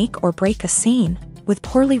can make or break a scene, with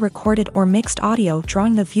poorly recorded or mixed audio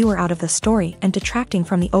drawing the viewer out of the story and detracting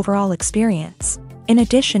from the overall experience. In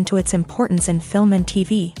addition to its importance in film and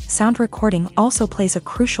TV, sound recording also plays a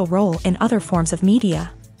crucial role in other forms of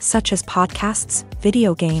media, such as podcasts,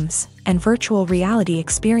 video games, and virtual reality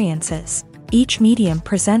experiences. Each medium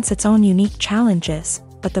presents its own unique challenges,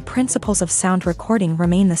 but the principles of sound recording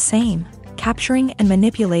remain the same, capturing and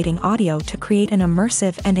manipulating audio to create an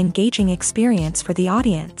immersive and engaging experience for the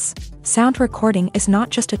audience. Sound recording is not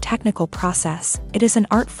just a technical process, it is an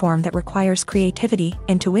art form that requires creativity,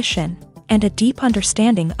 intuition, and a deep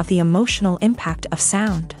understanding of the emotional impact of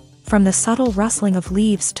sound. From the subtle rustling of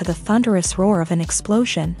leaves to the thunderous roar of an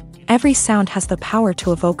explosion, every sound has the power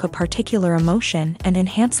to evoke a particular emotion and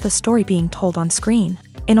enhance the story being told on screen.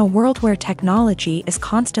 In a world where technology is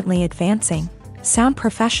constantly advancing, sound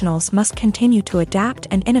professionals must continue to adapt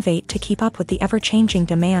and innovate to keep up with the ever-changing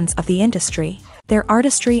demands of the industry. Their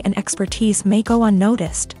artistry and expertise may go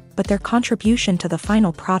unnoticed, but their contribution to the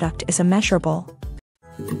final product is immeasurable.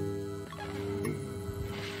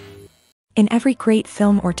 In every great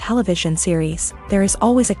film or television series, there is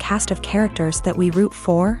always a cast of characters that we root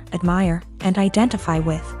for, admire, and identify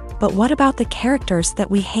with. But what about the characters that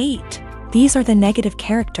we hate? These are the negative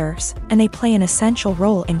characters, and they play an essential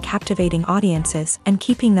role in captivating audiences and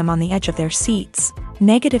keeping them on the edge of their seats.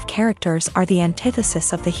 Negative characters are the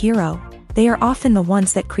antithesis of the hero. They are often the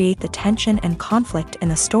ones that create the tension and conflict in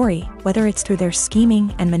the story, whether it's through their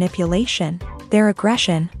scheming and manipulation, their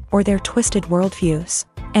aggression, or their twisted worldviews.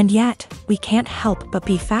 And yet, we can't help but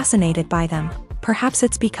be fascinated by them. Perhaps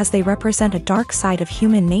it's because they represent a dark side of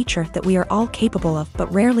human nature that we are all capable of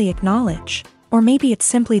but rarely acknowledge. Or maybe it's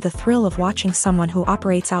simply the thrill of watching someone who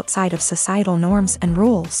operates outside of societal norms and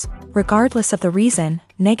rules. Regardless of the reason,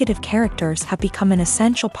 negative characters have become an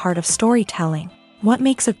essential part of storytelling. What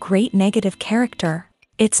makes a great negative character?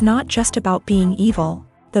 It's not just about being evil.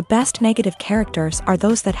 The best negative characters are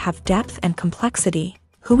those that have depth and complexity,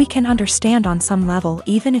 who we can understand on some level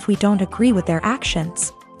even if we don't agree with their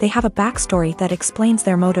actions. They have a backstory that explains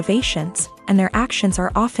their motivations, and their actions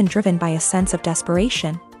are often driven by a sense of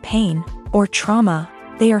desperation, pain, or trauma.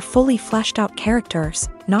 They are fully fleshed out characters,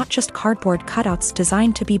 not just cardboard cutouts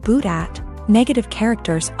designed to be booed at. Negative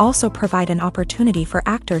characters also provide an opportunity for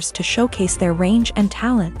actors to showcase their range and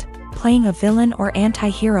talent. Playing a villain or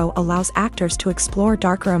anti-hero allows actors to explore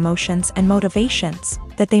darker emotions and motivations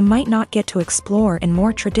that they might not get to explore in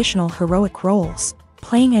more traditional heroic roles.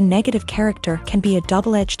 Playing a negative character can be a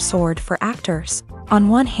double-edged sword for actors. On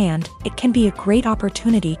one hand, it can be a great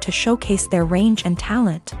opportunity to showcase their range and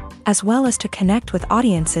talent, as well as to connect with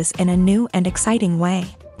audiences in a new and exciting way.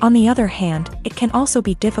 On the other hand, it can also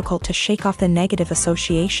be difficult to shake off the negative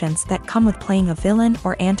associations that come with playing a villain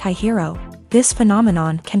or anti-hero. This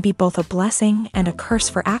phenomenon can be both a blessing and a curse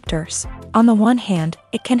for actors. On the one hand,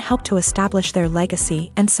 it can help to establish their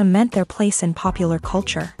legacy and cement their place in popular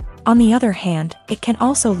culture. On the other hand, it can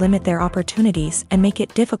also limit their opportunities and make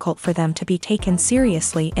it difficult for them to be taken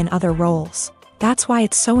seriously in other roles. That's why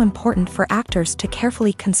it's so important for actors to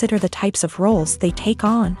carefully consider the types of roles they take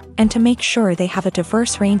on, and to make sure they have a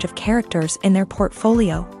diverse range of characters in their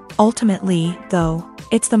portfolio. Ultimately, though,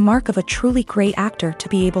 it's the mark of a truly great actor to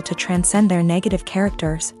be able to transcend their negative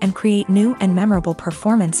characters and create new and memorable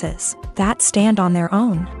performances that stand on their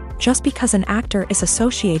own. Just because an actor is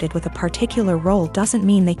associated with a particular role doesn't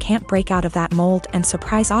mean they can't break out of that mold and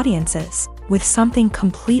surprise audiences with something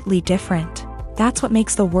completely different. That's what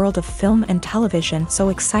makes the world of film and television so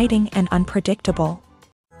exciting and unpredictable.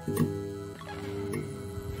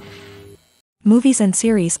 Movies and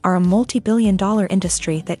series are a multi-billion-dollar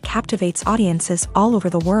industry that captivates audiences all over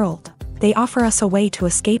the world. They offer us a way to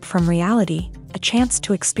escape from reality, a chance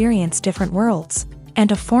to experience different worlds,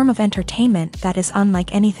 and a form of entertainment that is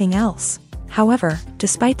unlike anything else. However,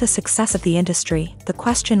 despite the success of the industry, the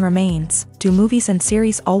question remains, do movies and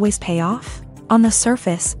series always pay off? On the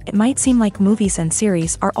surface, it might seem like movies and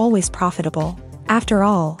series are always profitable. After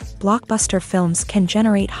all, blockbuster films can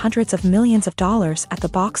generate hundreds of millions of dollars at the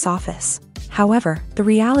box office. However, the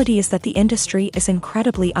reality is that the industry is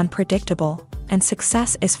incredibly unpredictable, and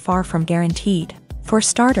success is far from guaranteed. For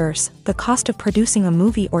starters, the cost of producing a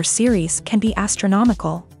movie or series can be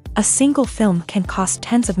astronomical. A single film can cost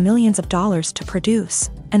tens of millions of dollars to produce,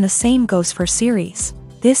 and the same goes for series.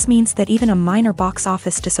 This means that even a minor box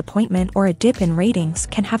office disappointment or a dip in ratings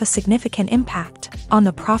can have a significant impact on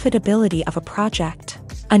the profitability of a project.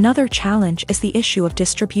 Another challenge is the issue of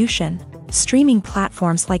distribution. Streaming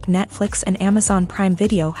platforms like Netflix and Amazon Prime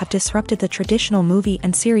Video have disrupted the traditional movie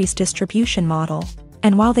and series distribution model.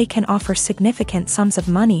 And while they can offer significant sums of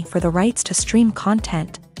money for the rights to stream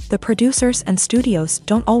content, the producers and studios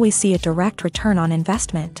don't always see a direct return on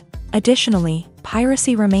investment. Additionally,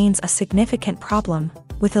 piracy remains a significant problem,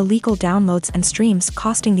 with illegal downloads and streams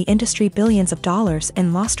costing the industry billions of dollars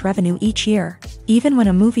in lost revenue each year. Even when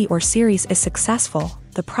a movie or series is successful,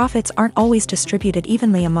 the profits aren't always distributed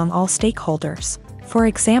evenly among all stakeholders. For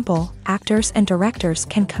example, actors and directors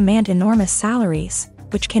can command enormous salaries,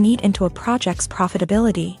 which can eat into a project's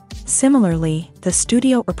profitability. Similarly, the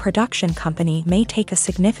studio or production company may take a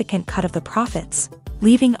significant cut of the profits,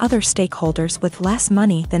 leaving other stakeholders with less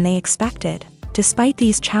money than they expected. Despite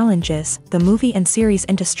these challenges, the movie and series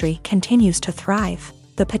industry continues to thrive.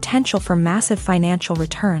 The potential for massive financial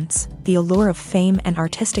returns, the allure of fame and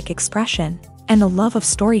artistic expression, and the love of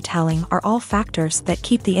storytelling are all factors that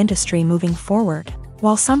keep the industry moving forward.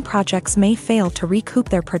 While some projects may fail to recoup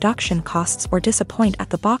their production costs or disappoint at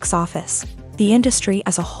the box office, the industry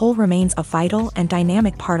as a whole remains a vital and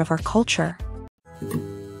dynamic part of our culture.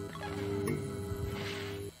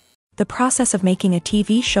 The process of making a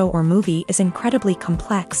TV show or movie is incredibly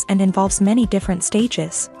complex and involves many different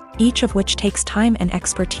stages, each of which takes time and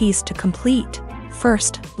expertise to complete.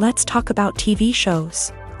 First, let's talk about TV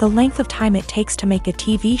shows. The length of time it takes to make a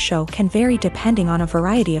TV show can vary depending on a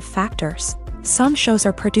variety of factors. Some shows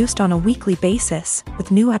are produced on a weekly basis, with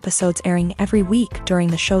new episodes airing every week during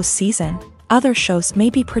the show's season. Other shows may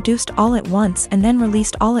be produced all at once and then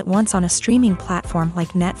released all at once on a streaming platform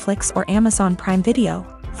like Netflix or Amazon Prime Video.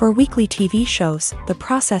 For weekly TV shows, the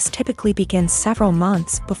process typically begins several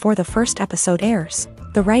months before the first episode airs.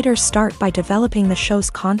 The writers start by developing the show's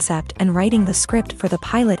concept and writing the script for the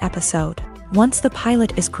pilot episode. Once the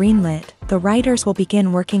pilot is greenlit, the writers will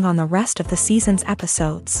begin working on the rest of the season's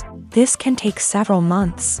episodes. This can take several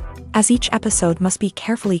months, as each episode must be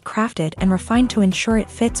carefully crafted and refined to ensure it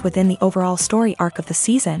fits within the overall story arc of the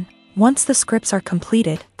season. Once the scripts are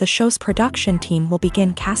completed, the show's production team will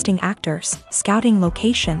begin casting actors, scouting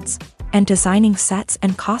locations, and designing sets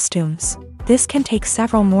and costumes. This can take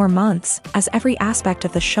several more months, as every aspect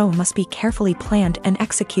of the show must be carefully planned and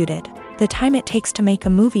executed. The time it takes to make a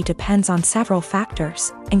movie depends on several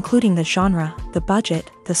factors, including the genre, the budget,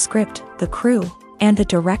 the script, the crew, and the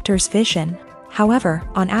director's vision. However,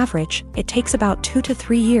 on average, it takes about 2 to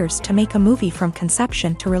 3 years to make a movie from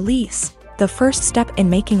conception to release. The first step in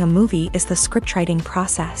making a movie is the scriptwriting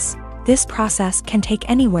process. This process can take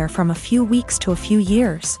anywhere from a few weeks to a few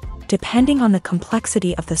years, depending on the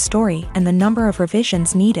complexity of the story and the number of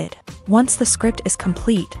revisions needed. Once the script is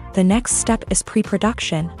complete, the next step is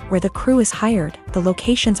pre-production, where the crew is hired, the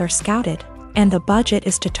locations are scouted, and the budget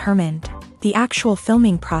is determined. The actual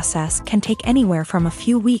filming process can take anywhere from a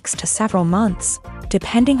few weeks to several months,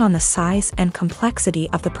 depending on the size and complexity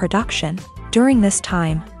of the production. During this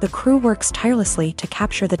time, the crew works tirelessly to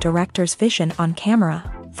capture the director's vision on camera.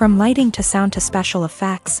 From lighting to sound to special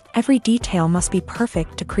effects, every detail must be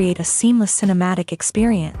perfect to create a seamless cinematic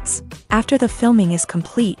experience. After the filming is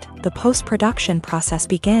complete, the post-production process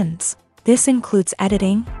begins. This includes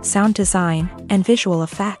editing, sound design, and visual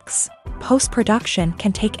effects. Post-production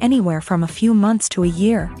can take anywhere from a few months to a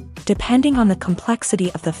year, depending on the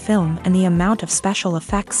complexity of the film and the amount of special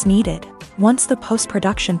effects needed. Once the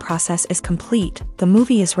post-production process is complete, the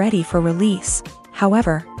movie is ready for release.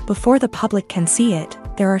 However, before the public can see it,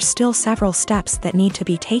 there are still several steps that need to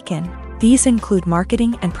be taken. These include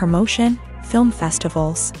marketing and promotion, film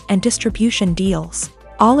festivals, and distribution deals.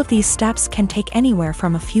 All of these steps can take anywhere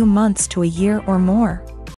from a few months to a year or more.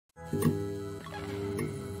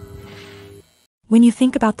 When you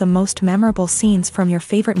think about the most memorable scenes from your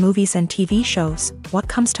favorite movies and TV shows, what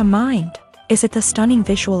comes to mind? Is it the stunning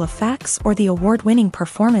visual effects or the award-winning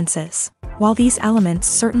performances? While these elements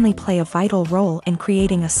certainly play a vital role in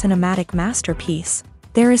creating a cinematic masterpiece,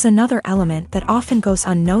 there is another element that often goes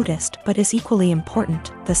unnoticed but is equally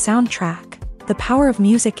important: the soundtrack. The power of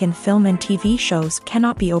music in film and TV shows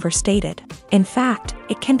cannot be overstated. In fact,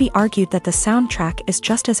 it can be argued that the soundtrack is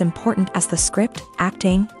just as important as the script,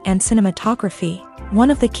 acting, and cinematography.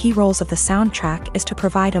 One of the key roles of the soundtrack is to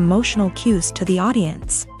provide emotional cues to the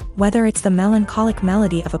audience. Whether it's the melancholic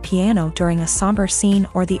melody of a piano during a somber scene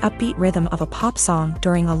or the upbeat rhythm of a pop song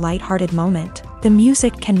during a lighthearted moment, the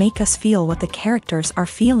music can make us feel what the characters are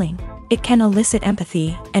feeling. It can elicit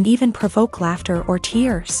empathy and even provoke laughter or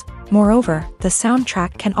tears. Moreover, the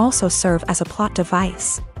soundtrack can also serve as a plot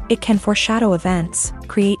device. It can foreshadow events,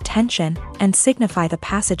 create tension, and signify the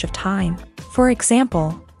passage of time. For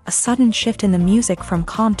example, a sudden shift in the music from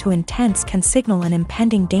calm to intense can signal an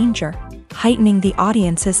impending danger, heightening the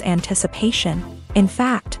audience's anticipation. In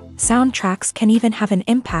fact, soundtracks can even have an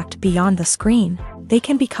impact beyond the screen. They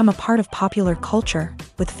can become a part of popular culture,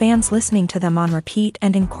 with fans listening to them on repeat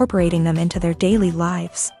and incorporating them into their daily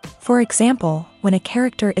lives. For example, when a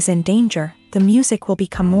character is in danger, the music will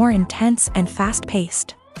become more intense and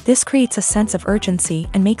fast-paced. This creates a sense of urgency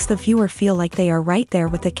and makes the viewer feel like they are right there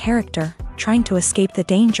with the character, trying to escape the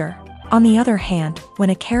danger. On the other hand, when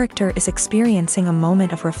a character is experiencing a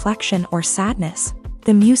moment of reflection or sadness,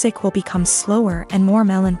 the music will become slower and more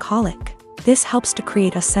melancholic. This helps to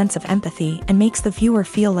create a sense of empathy and makes the viewer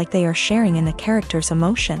feel like they are sharing in the character's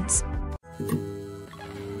emotions.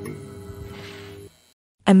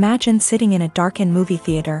 Imagine sitting in a darkened movie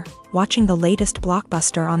theater, watching the latest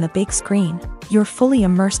blockbuster on the big screen. You're fully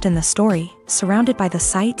immersed in the story, surrounded by the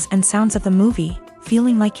sights and sounds of the movie,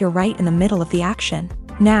 feeling like you're right in the middle of the action.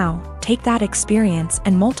 Now, take that experience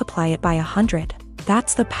and multiply it by 100.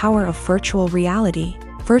 That's the power of virtual reality.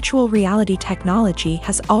 Virtual reality technology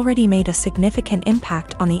has already made a significant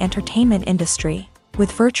impact on the entertainment industry.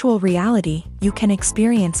 With virtual reality, you can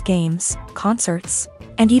experience games, concerts,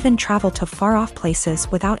 and even travel to far-off places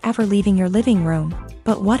without ever leaving your living room.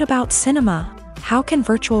 But what about cinema? How can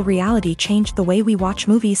virtual reality change the way we watch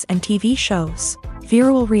movies and TV shows?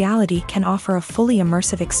 Virtual reality can offer a fully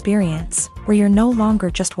immersive experience, where you're no longer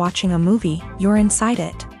just watching a movie, you're inside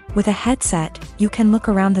it. With a headset, you can look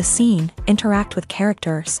around the scene, interact with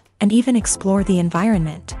characters, and even explore the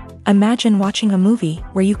environment. Imagine watching a movie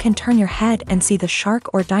where you can turn your head and see the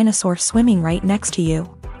shark or dinosaur swimming right next to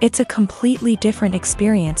you. It's a completely different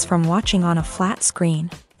experience from watching on a flat screen.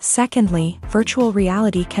 Secondly, virtual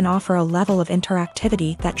reality can offer a level of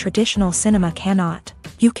interactivity that traditional cinema cannot.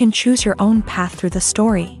 You can choose your own path through the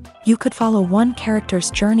story. You could follow one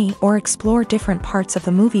character's journey or explore different parts of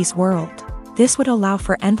the movie's world. This would allow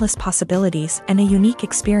for endless possibilities and a unique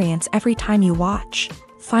experience every time you watch.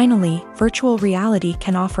 Finally, virtual reality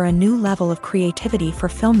can offer a new level of creativity for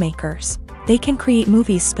filmmakers. They can create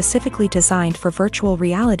movies specifically designed for virtual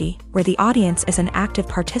reality, where the audience is an active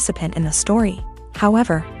participant in the story.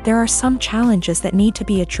 However, there are some challenges that need to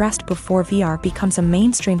be addressed before VR becomes a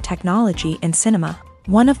mainstream technology in cinema.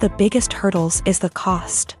 One of the biggest hurdles is the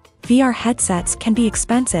cost. VR headsets can be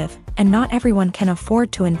expensive, and not everyone can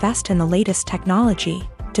afford to invest in the latest technology.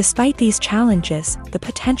 Despite these challenges, the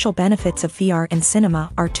potential benefits of VR in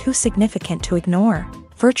cinema are too significant to ignore.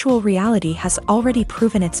 Virtual reality has already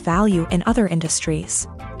proven its value in other industries,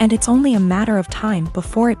 and it's only a matter of time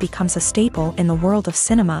before it becomes a staple in the world of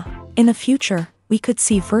cinema. In the future, we could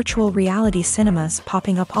see virtual reality cinemas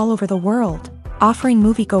popping up all over the world, offering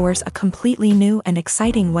moviegoers a completely new and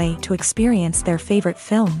exciting way to experience their favorite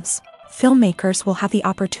films. Filmmakers will have the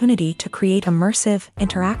opportunity to create immersive,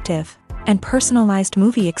 interactive, and personalized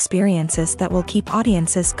movie experiences that will keep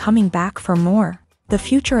audiences coming back for more. The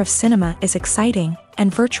future of cinema is exciting,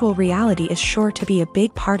 and virtual reality is sure to be a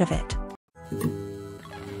big part of it.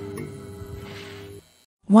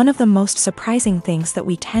 One of the most surprising things that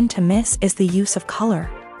we tend to miss is the use of color.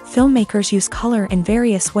 Filmmakers use color in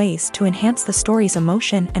various ways to enhance the story's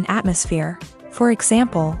emotion and atmosphere. For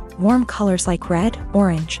example, warm colors like red,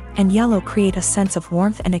 orange, and yellow create a sense of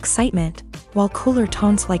warmth and excitement, while cooler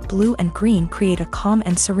tones like blue and green create a calm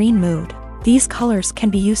and serene mood. These colors can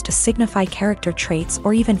be used to signify character traits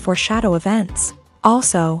or even foreshadow events.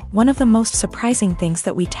 Also, one of the most surprising things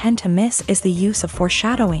that we tend to miss is the use of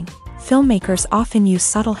foreshadowing. Filmmakers often use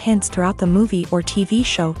subtle hints throughout the movie or TV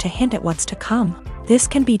show to hint at what's to come. This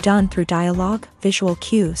can be done through dialogue, visual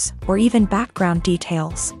cues, or even background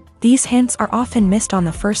details. These hints are often missed on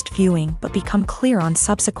the first viewing but become clear on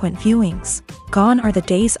subsequent viewings. Gone are the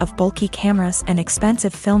days of bulky cameras and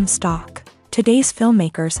expensive film stock. Today's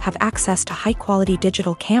filmmakers have access to high-quality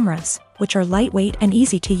digital cameras, which are lightweight and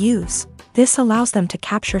easy to use. This allows them to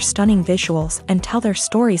capture stunning visuals and tell their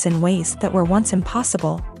stories in ways that were once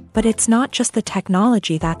impossible. But it's not just the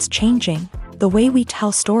technology that's changing. The way we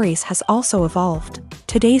tell stories has also evolved.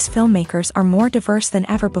 Today's filmmakers are more diverse than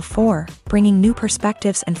ever before, bringing new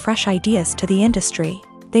perspectives and fresh ideas to the industry.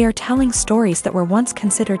 They are telling stories that were once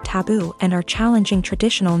considered taboo and are challenging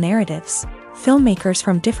traditional narratives. Filmmakers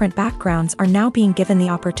from different backgrounds are now being given the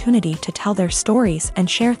opportunity to tell their stories and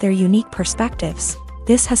share their unique perspectives.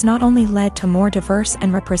 This has not only led to more diverse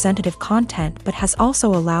and representative content but has also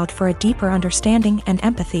allowed for a deeper understanding and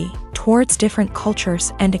empathy towards different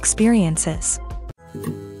cultures and experiences.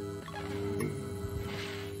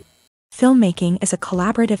 Filmmaking is a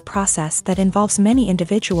collaborative process that involves many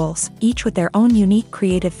individuals, each with their own unique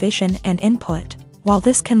creative vision and input. While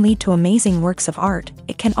this can lead to amazing works of art,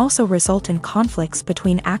 it can also result in conflicts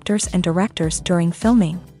between actors and directors during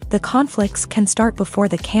filming. The conflicts can start before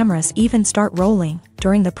the cameras even start rolling,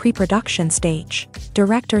 during the pre-production stage.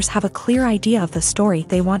 Directors have a clear idea of the story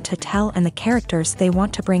they want to tell and the characters they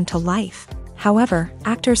want to bring to life. However,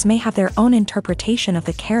 actors may have their own interpretation of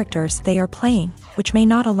the characters they are playing, which may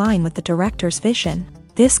not align with the director's vision.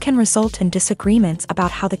 This can result in disagreements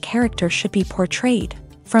about how the character should be portrayed,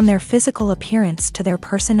 from their physical appearance to their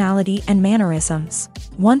personality and mannerisms.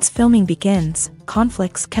 Once filming begins,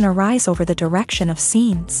 conflicts can arise over the direction of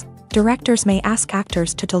scenes. Directors may ask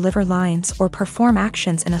actors to deliver lines or perform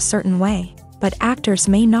actions in a certain way, but actors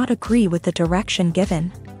may not agree with the direction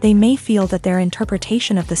given. They may feel that their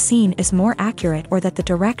interpretation of the scene is more accurate or that the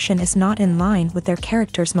direction is not in line with their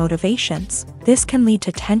character's motivations. This can lead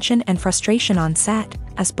to tension and frustration on set,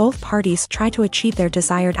 as both parties try to achieve their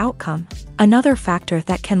desired outcome. Another factor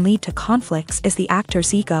that can lead to conflicts is the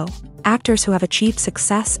actor's ego. Actors who have achieved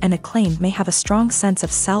success and acclaim may have a strong sense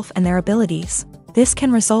of self and their abilities. This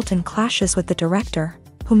can result in clashes with the director,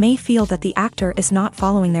 who may feel that the actor is not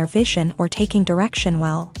following their vision or taking direction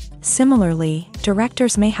well. Similarly,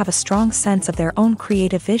 directors may have a strong sense of their own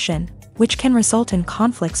creative vision, which can result in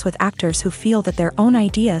conflicts with actors who feel that their own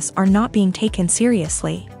ideas are not being taken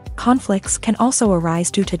seriously. Conflicts can also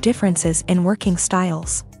arise due to differences in working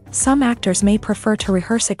styles. Some actors may prefer to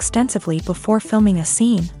rehearse extensively before filming a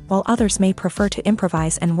scene, while others may prefer to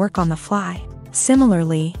improvise and work on the fly.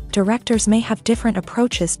 Similarly, directors may have different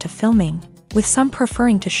approaches to filming, with some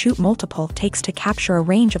preferring to shoot multiple takes to capture a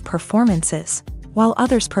range of performances, while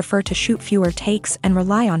others prefer to shoot fewer takes and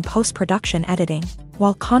rely on post-production editing.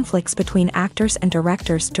 While conflicts between actors and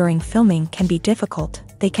directors during filming can be difficult,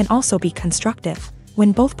 they can also be constructive.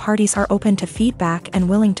 When both parties are open to feedback and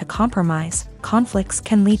willing to compromise, conflicts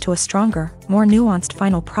can lead to a stronger, more nuanced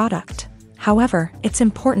final product. However, it's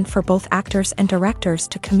important for both actors and directors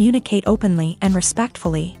to communicate openly and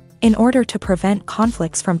respectfully, in order to prevent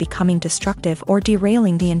conflicts from becoming destructive or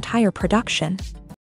derailing the entire production.